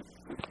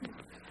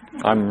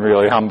 I'm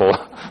really humble.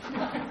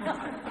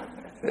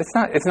 It's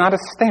not a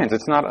stance,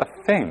 it's not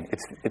a thing.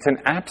 It's an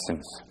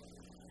absence.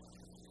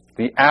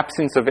 The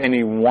absence of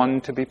any one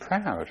to be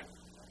proud.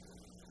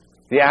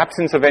 The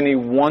absence of any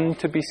one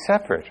to be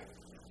separate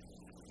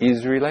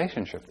is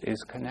relationship,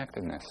 is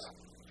connectedness.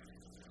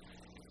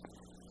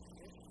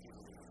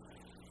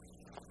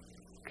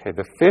 Okay,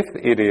 the fifth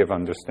Iddhi of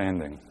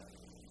understanding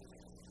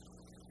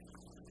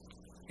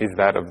is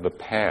that of the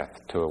path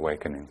to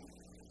awakening,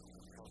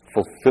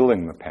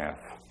 fulfilling the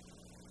path.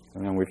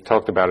 And we've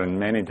talked about in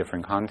many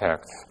different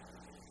contexts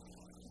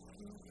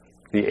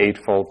the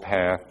Eightfold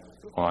Path,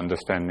 or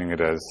understanding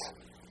it as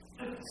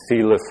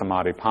Sila,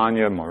 Samadhi,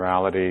 Panya,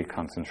 morality,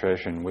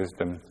 concentration,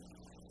 wisdom.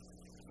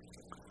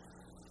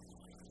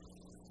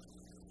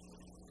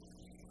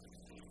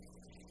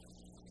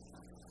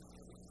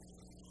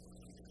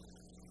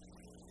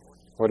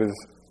 What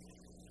is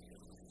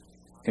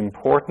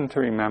important to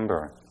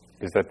remember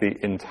is that the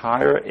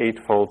entire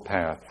Eightfold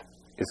Path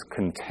is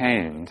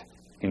contained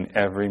in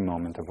every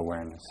moment of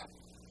awareness.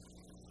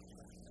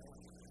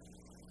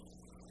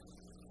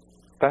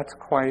 That's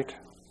quite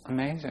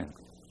amazing.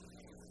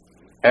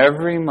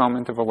 Every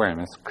moment of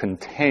awareness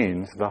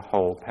contains the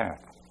whole path.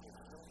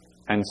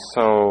 And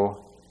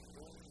so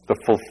the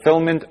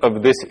fulfillment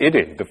of this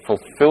Iddhi, the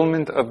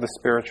fulfillment of the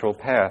spiritual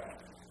path,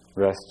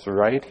 rests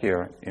right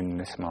here in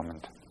this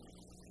moment.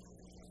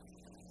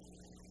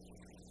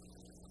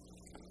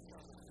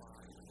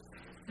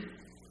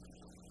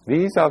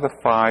 These are the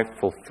 5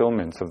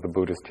 fulfillments of the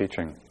Buddha's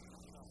teaching.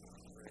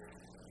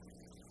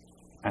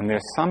 And they're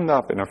summed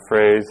up in a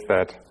phrase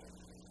that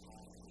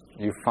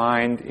you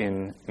find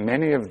in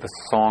many of the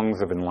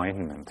songs of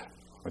enlightenment,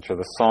 which are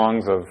the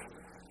songs of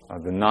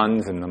the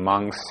nuns and the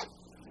monks,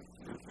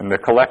 and they're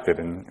collected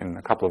in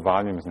a couple of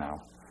volumes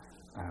now.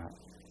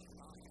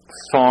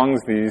 Songs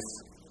these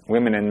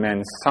women and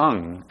men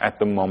sung at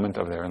the moment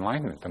of their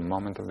enlightenment, the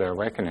moment of their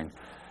awakening.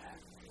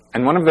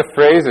 And one of the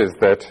phrases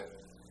that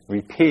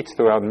repeats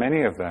throughout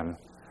many of them,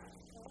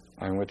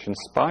 and which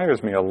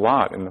inspires me a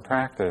lot in the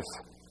practice,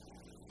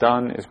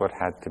 "Done is what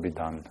had to be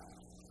done."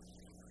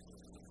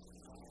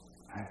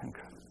 I think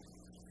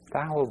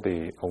that will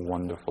be a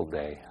wonderful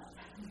day.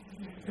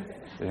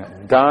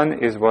 Done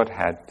is what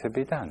had to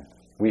be done.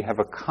 We have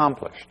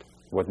accomplished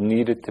what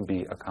needed to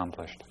be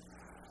accomplished.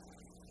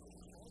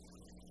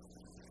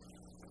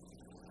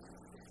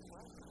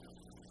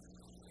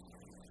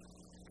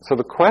 So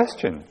the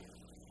question,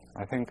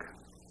 I think,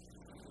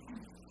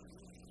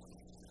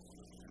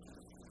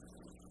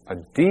 a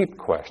deep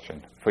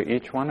question for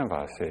each one of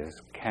us is,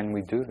 can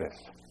we do this?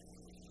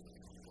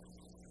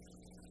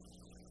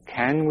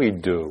 Can we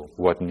do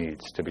what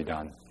needs to be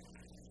done?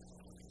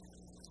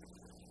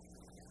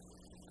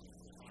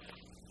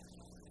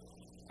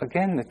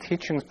 Again, the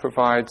teachings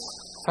provide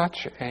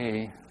such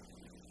a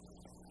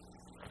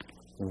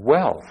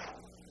wealth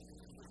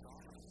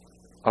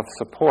of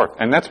support.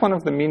 And that's one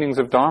of the meanings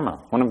of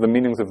Dharma. One of the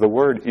meanings of the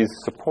word is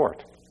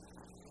support.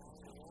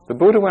 The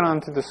Buddha went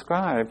on to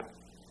describe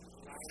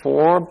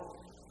four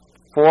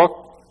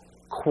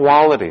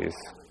qualities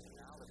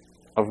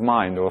of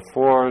mind, or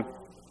 4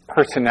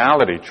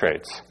 personality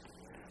traits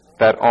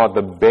that are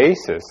the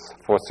basis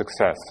for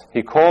success.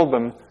 He called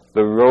them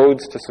the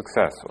roads to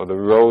success, or the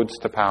roads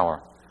to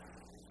power.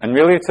 And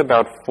really it's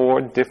about 4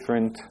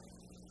 different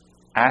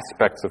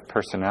aspects of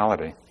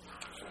personality.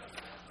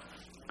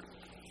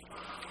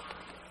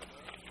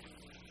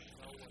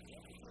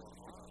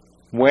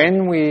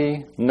 When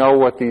we know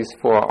what these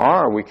 4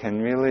 are, we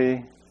can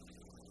really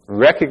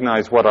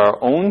recognize what our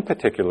own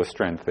particular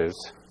strength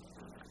is,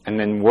 and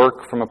then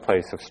work from a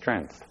place of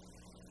strength.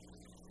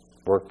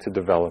 Work to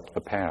develop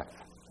the path.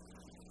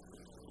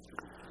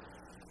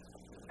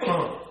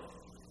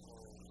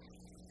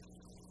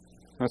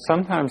 Now,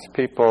 sometimes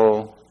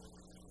people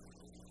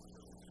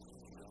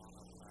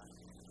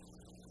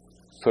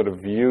sort of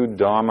view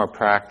Dharma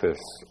practice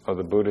or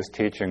the Buddhist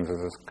teachings as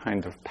this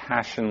kind of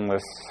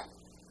passionless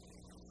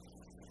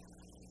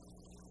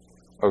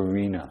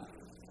arena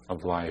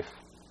of life.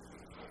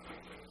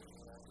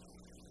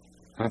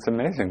 And it's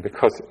amazing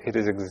because it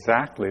is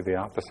exactly the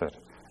opposite.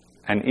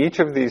 And each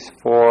of these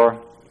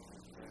four,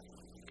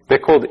 they're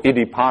called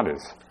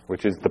Iddhipadas,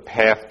 which is the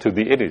path to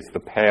the Iddhis, the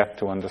path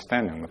to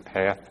understanding, the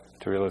path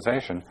to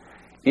realization.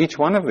 Each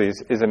one of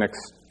these is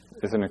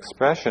an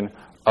expression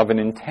of an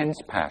intense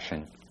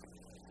passion.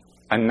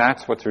 And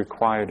that's what's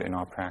required in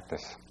our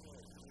practice.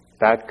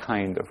 That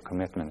kind of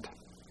commitment.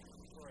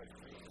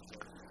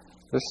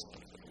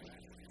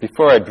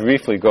 Before I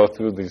briefly go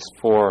through these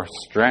four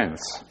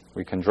strengths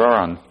we can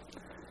draw on,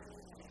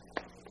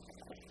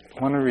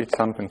 I want to read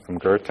something from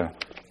Goethe. It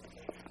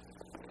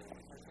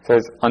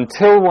says,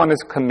 "Until one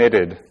is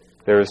committed,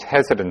 there is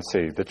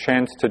hesitancy, the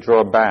chance to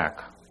draw back,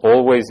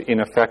 always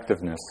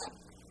ineffectiveness.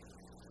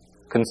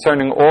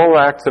 Concerning all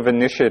acts of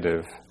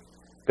initiative,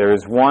 there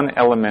is one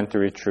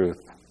elementary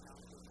truth,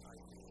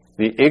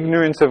 the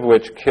ignorance of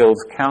which kills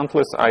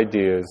countless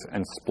ideas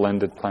and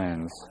splendid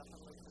plans.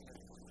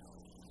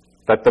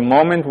 That the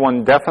moment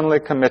one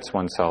definitely commits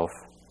oneself,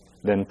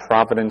 then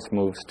providence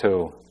moves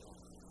too.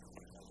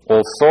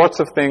 All sorts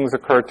of things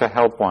occur to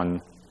help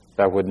one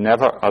that would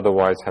never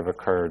otherwise have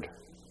occurred.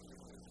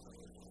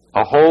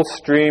 A whole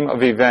stream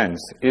of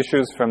events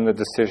issues from the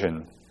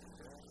decision,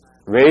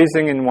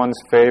 raising in one's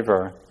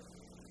favor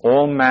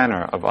all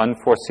manner of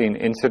unforeseen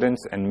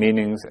incidents and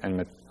meetings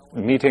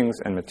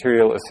and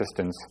material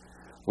assistance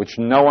which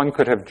no one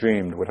could have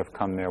dreamed would have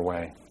come their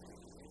way.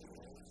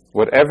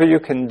 Whatever you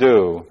can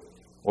do,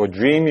 or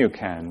dream you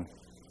can,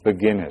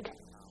 begin it.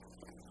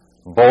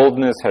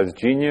 Boldness has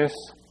genius,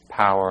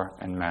 power,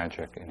 and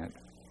magic in it."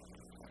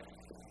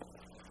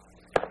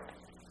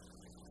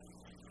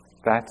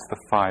 That's the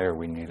fire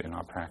we need in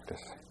our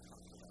practice.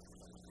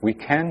 We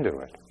can do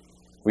it.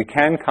 We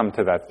can come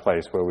to that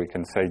place where we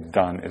can say,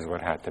 done is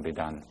what had to be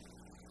done.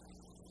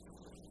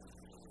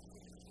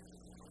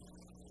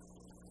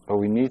 But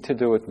we need to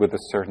do it with a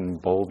certain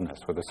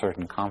boldness, with a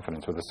certain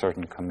confidence, with a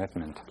certain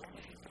commitment.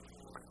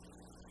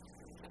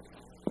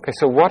 Okay,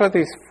 so what are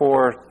these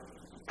four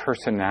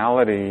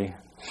personality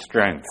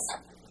strengths?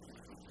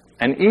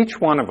 And each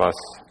one of us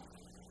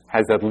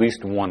has at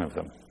least one of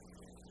them.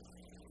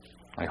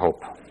 I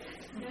hope.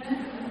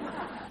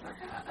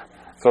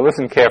 So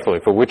listen carefully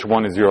for which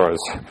one is yours,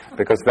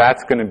 because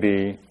that's going to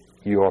be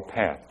your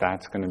path.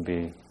 That's going to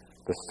be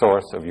the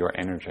source of your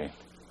energy.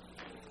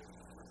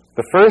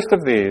 The first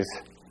of these,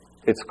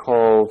 it's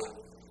called,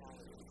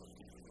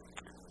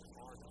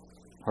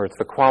 or it's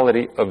the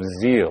quality of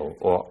zeal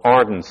or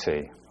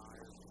ardency,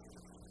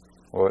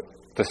 or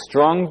the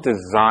strong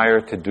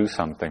desire to do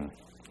something,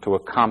 to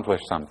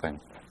accomplish something.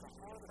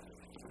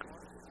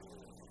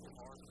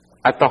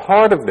 At the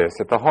heart of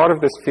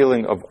this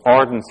feeling of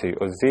ardency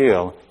or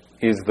zeal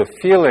is the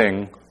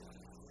feeling,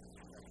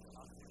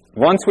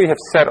 once we have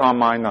set our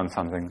mind on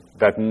something,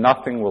 that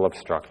nothing will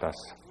obstruct us.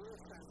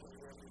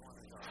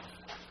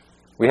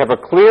 We have a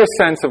clear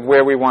sense of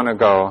where we want to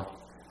go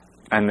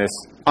and this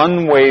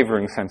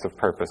unwavering sense of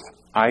purpose.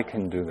 I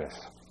can do this.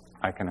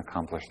 I can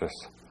accomplish this.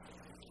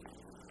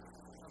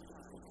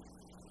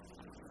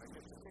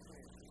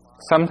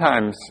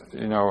 Sometimes,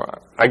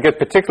 I get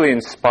particularly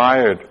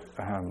inspired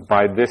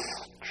by this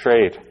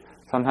trait,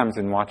 sometimes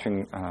in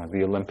watching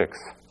the Olympics.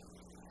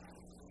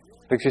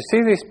 Because you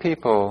see these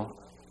people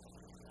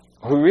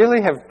who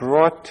really have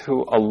brought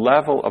to a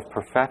level of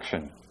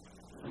perfection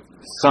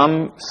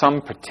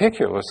some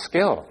particular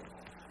skill.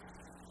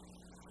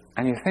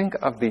 And you think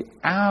of the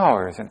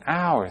hours and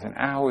hours and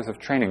hours of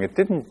training. It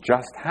didn't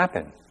just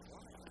happen.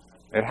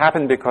 It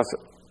happened because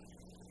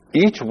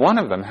each one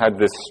of them had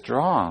this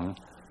strong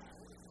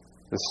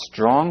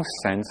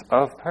sense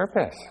of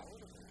purpose.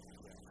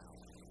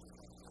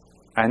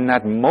 And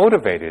that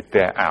motivated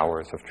their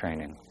hours of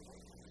training.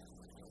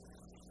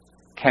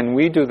 Can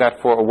we do that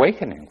for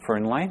awakening, for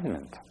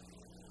enlightenment?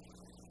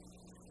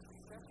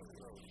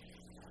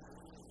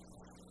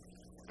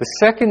 The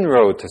second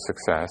road to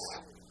success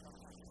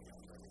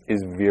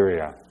is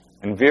virya.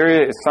 And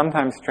virya is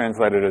sometimes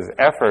translated as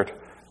effort,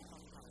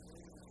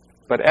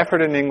 but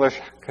effort in English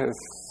has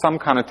some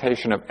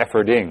connotation of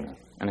efforting,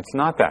 and it's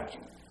not that.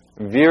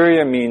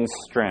 Virya means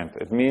strength.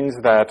 It means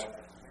that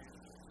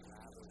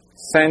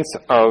sense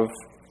of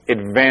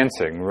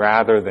advancing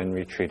rather than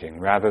retreating,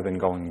 rather than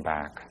going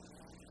back.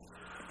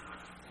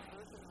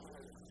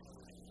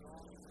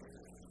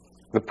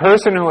 The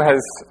person who has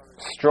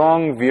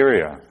strong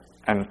virya,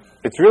 and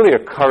it's really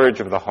a courage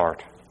of the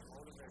heart,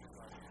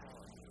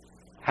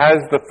 has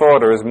the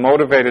thought or is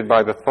motivated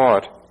by the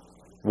thought,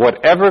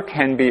 whatever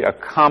can be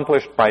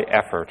accomplished by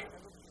effort,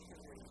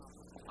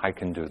 I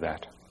can do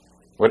that.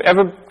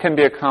 Whatever can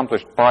be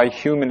accomplished by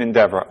human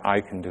endeavor,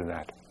 I can do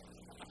that.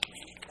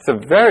 It's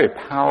a very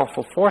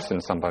powerful force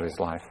in somebody's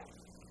life.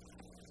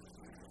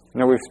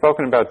 We've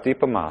spoken about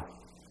Dipa Ma,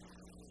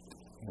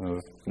 the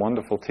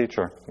wonderful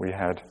teacher we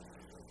had.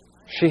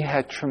 She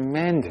had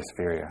tremendous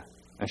virya,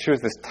 and she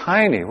was this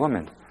tiny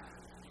woman.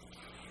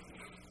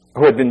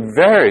 who had been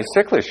very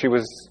sickly. She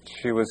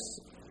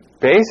was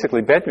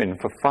basically bedridden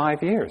for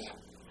 5 years.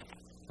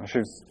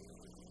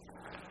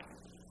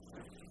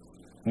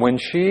 When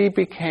she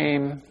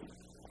became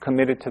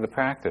committed to the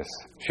practice,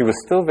 she was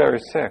still very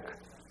sick.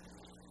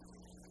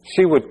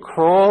 She would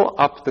crawl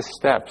up the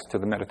steps to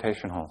the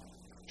meditation hall.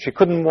 She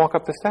couldn't walk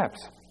up the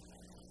steps.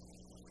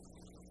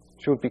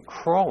 She would be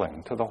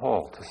crawling to the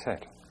hall to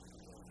sit.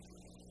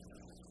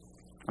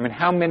 I mean,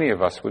 how many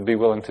of us would be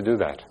willing to do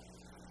that?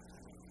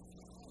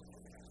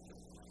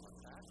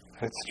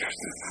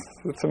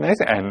 It's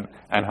amazing.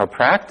 And her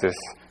practice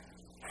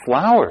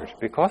flowered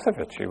because of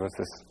it. She was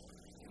this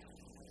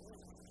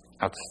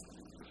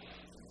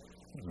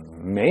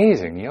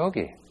amazing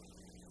yogi.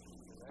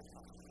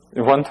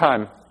 One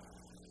time,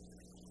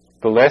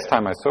 the last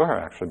time I saw her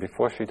actually,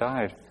 before she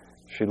died,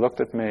 she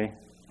looked at me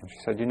and she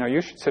said,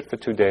 you should sit for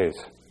 2 days.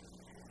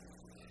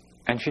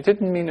 And she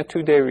didn't mean a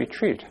 2-day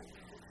retreat.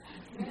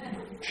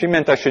 She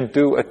meant I should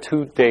do a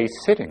 2-day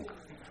sitting.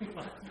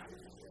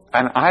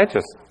 And I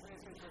just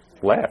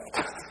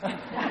left.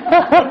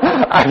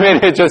 I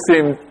mean, it just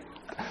seemed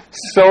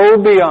so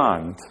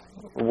beyond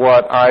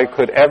what I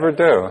could ever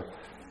do.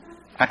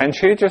 And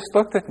she just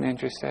looked at me and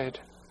she said,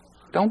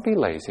 "Don't be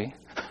lazy."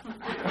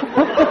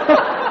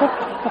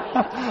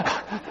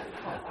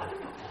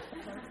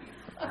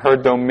 Her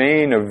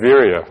domain of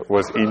virya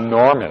was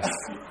enormous.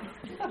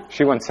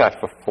 She went sat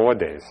for 4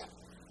 days.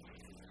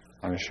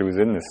 I mean, she was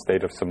in this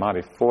state of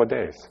samadhi 4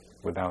 days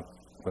without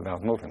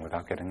moving,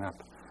 without getting up.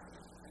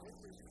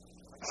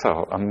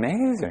 So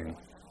amazing.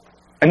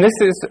 And this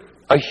is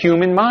a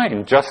human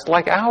mind, just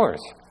like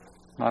ours.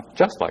 Not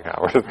just like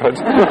ours, but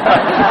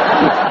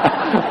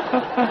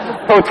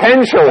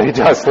potentially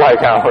just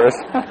like ours.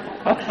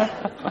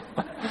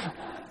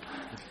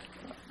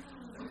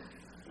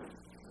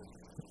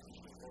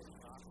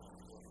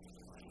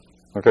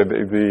 Okay,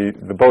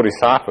 the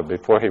Bodhisattva,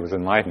 before he was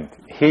enlightened,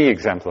 he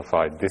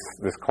exemplified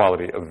this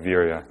quality of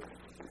virya.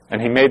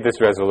 And he made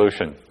this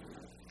resolution.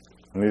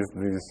 And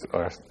these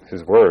are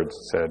his words,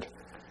 said,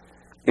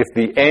 "If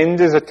the end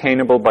is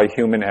attainable by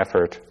human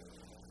effort,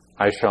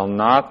 I shall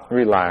not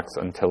relax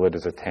until it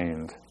is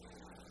attained.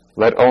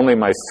 Let only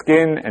my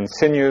skin and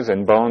sinews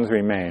and bones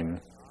remain.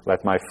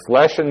 Let my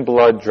flesh and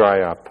blood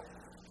dry up.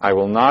 I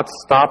will not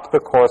stop the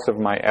course of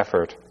my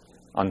effort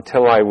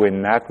until I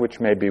win that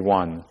which may be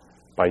won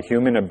by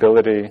human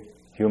ability,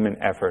 human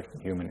effort,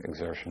 human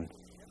exertion."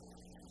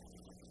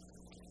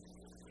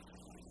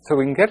 So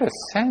we can get a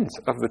sense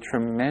of the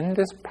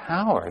tremendous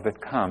power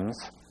that comes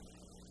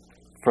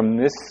from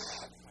this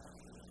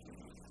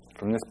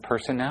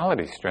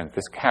personality strength,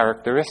 this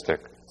characteristic,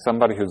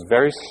 somebody who's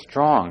very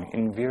strong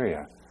in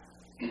virya.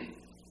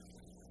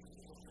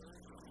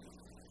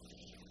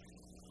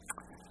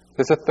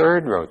 There's a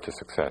third road to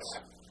success,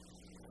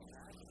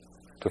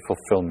 to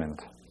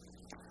fulfillment.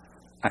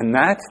 And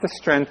that's the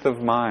strength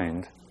of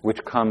mind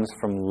which comes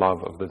from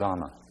love of the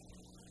Dhamma.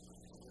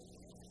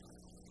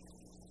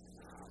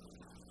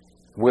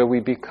 Where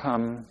we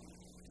become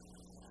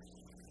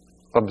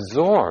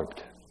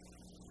absorbed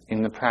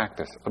in the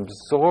practice,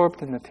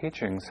 absorbed in the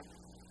teachings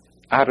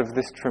out of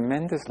this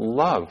tremendous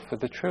love for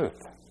the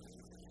truth.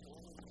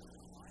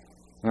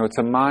 It's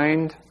a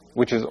mind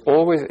which is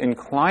always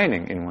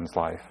inclining in one's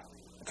life.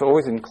 It's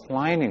always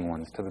inclining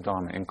ones to the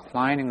Dhamma,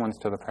 inclining ones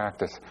to the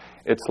practice.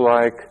 It's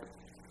like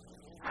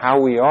how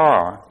we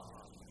are,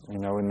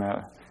 in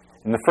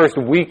the first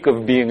week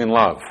of being in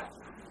love.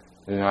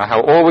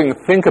 How all we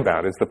can think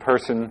about is the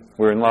person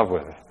we're in love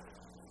with,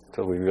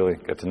 until we really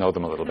get to know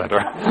them a little better.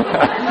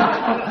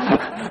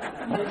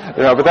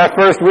 But that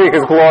first week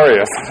is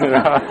glorious.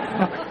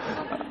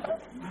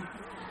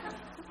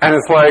 And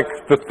it's like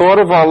the thought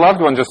of our loved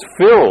one just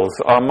fills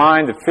our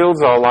mind, it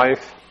fills our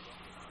life.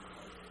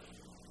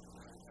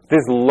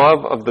 This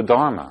love of the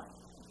Dharma,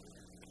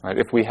 right?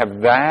 If we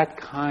have that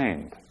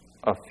kind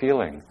of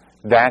feeling,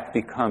 that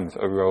becomes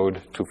a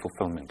road to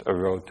fulfillment, a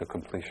road to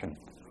completion.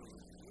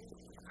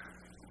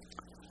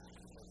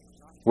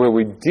 Where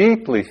we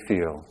deeply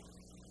feel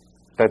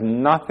that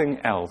nothing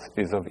else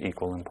is of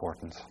equal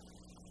importance.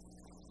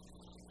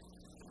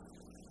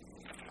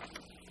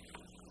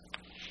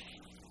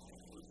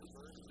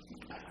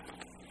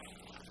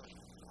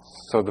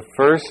 So the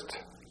first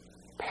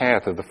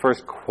path, or the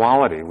first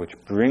quality which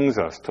brings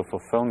us to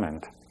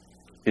fulfillment,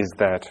 is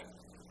that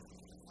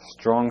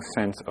strong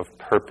sense of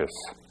purpose,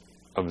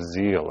 of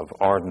zeal, of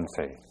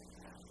ardency.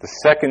 The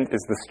second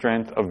is the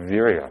strength of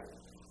virya,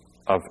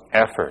 of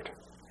effort.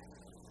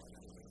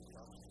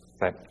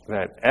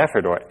 That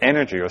effort or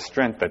energy or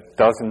strength that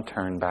doesn't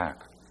turn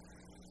back,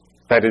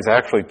 that is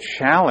actually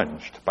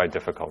challenged by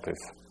difficulties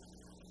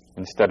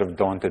instead of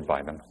daunted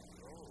by them.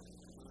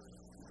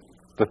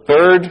 The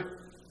third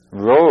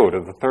road,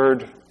 or the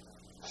third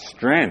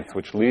strength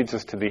which leads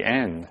us to the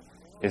end,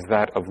 is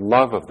that of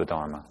love of the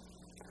Dharma.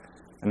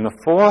 And the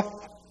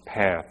fourth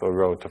path or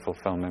road to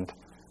fulfillment,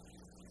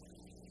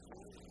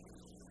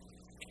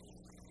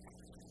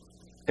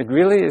 it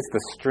really is the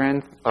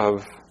strength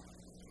of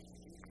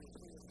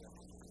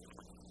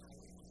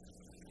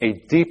a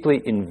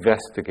deeply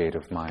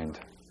investigative mind.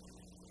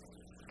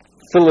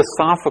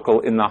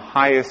 philosophical in the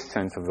highest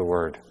sense of the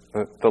word,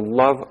 the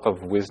love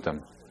of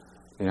wisdom.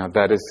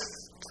 That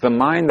is the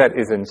mind that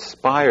is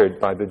inspired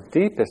by the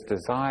deepest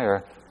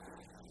desire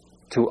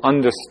to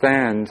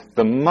understand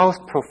the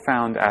most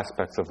profound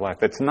aspects of life.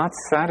 It's not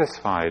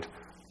satisfied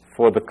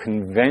for the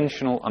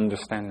conventional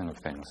understanding of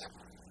things,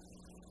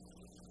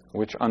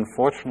 which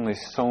unfortunately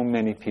so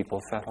many people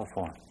settle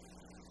for.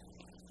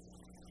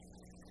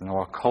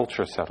 Our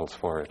culture settles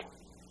for it.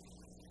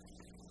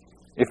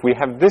 If we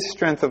have this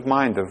strength of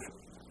mind of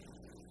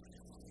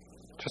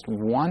just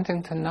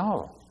wanting to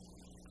know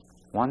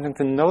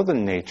the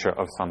nature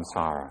of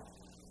samsara,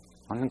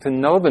 wanting to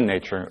know the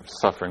nature of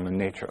suffering, the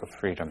nature of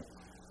freedom,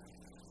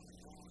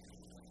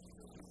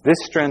 this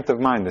strength of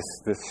mind,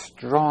 this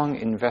strong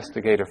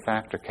investigative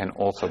factor can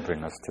also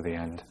bring us to the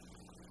end.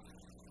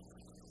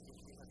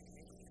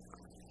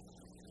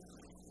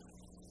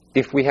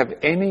 If we have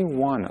any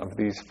one of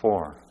these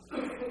four,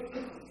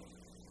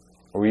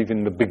 or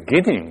even the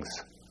beginnings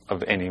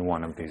of any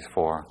one of these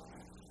four,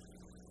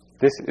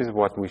 this is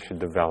what we should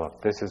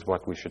develop. This is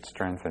what we should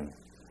strengthen.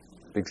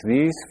 Because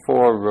these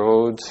four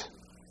roads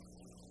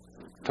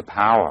to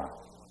power,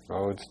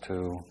 roads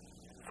to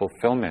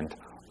fulfillment,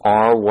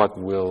 are what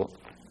will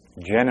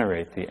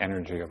generate the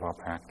energy of our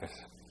practice.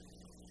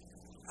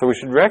 So we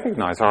should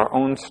recognize our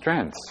own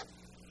strengths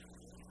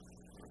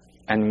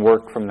and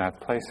work from that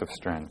place of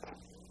strength.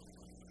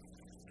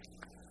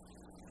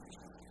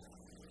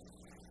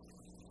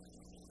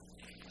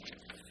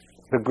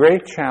 The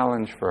great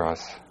challenge for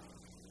us,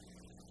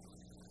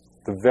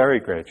 the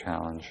very great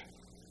challenge,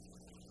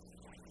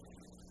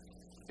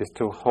 is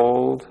to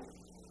hold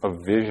a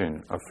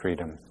vision of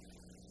freedom,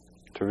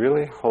 to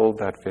really hold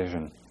that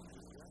vision,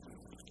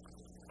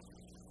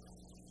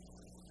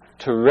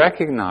 to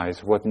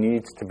recognize what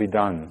needs to be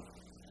done,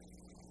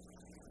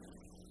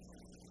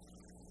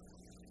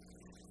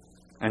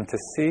 and to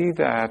see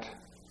that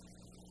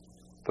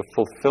the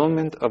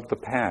fulfillment of the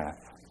path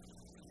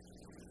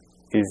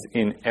is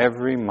in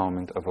every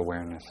moment of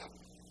awareness.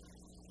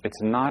 It's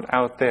not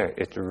out there,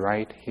 it's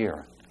right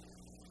here.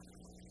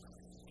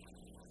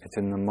 It's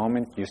in the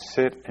moment you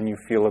sit and you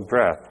feel a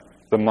breath,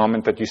 the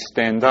moment that you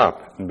stand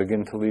up and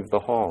begin to leave the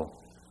hall.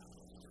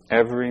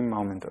 Every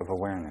moment of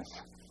awareness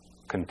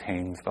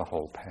contains the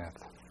whole path.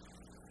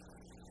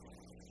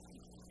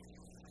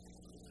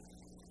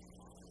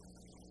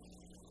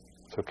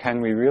 So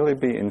can we really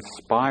be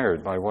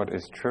inspired by what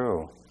is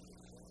true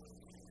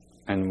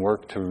and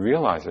work to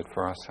realize it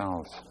for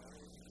ourselves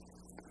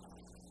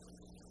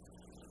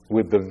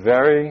with the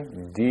very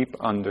deep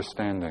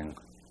understanding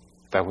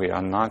that we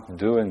are not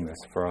doing this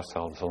for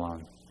ourselves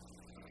alone?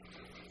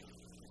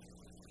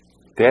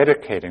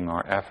 Dedicating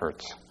our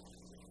efforts,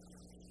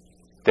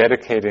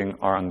 dedicating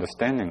our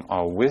understanding,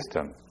 our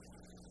wisdom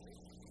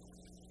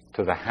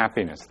to the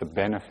happiness, the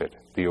benefit,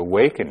 the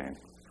awakening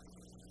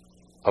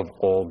of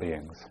all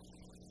beings,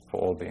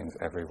 for all beings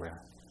everywhere.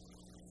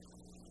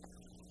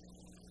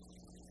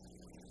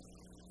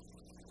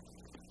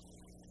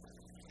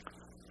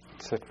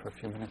 Sit for a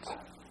few minutes.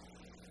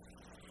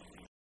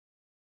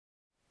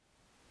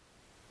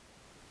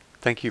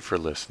 Thank you for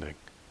listening.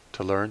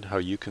 To learn how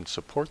you can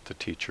support the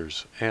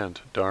teachers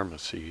and Dharma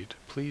Seed,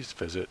 please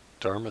visit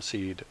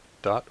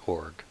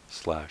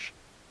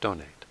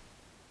dharmaseed.org/donate.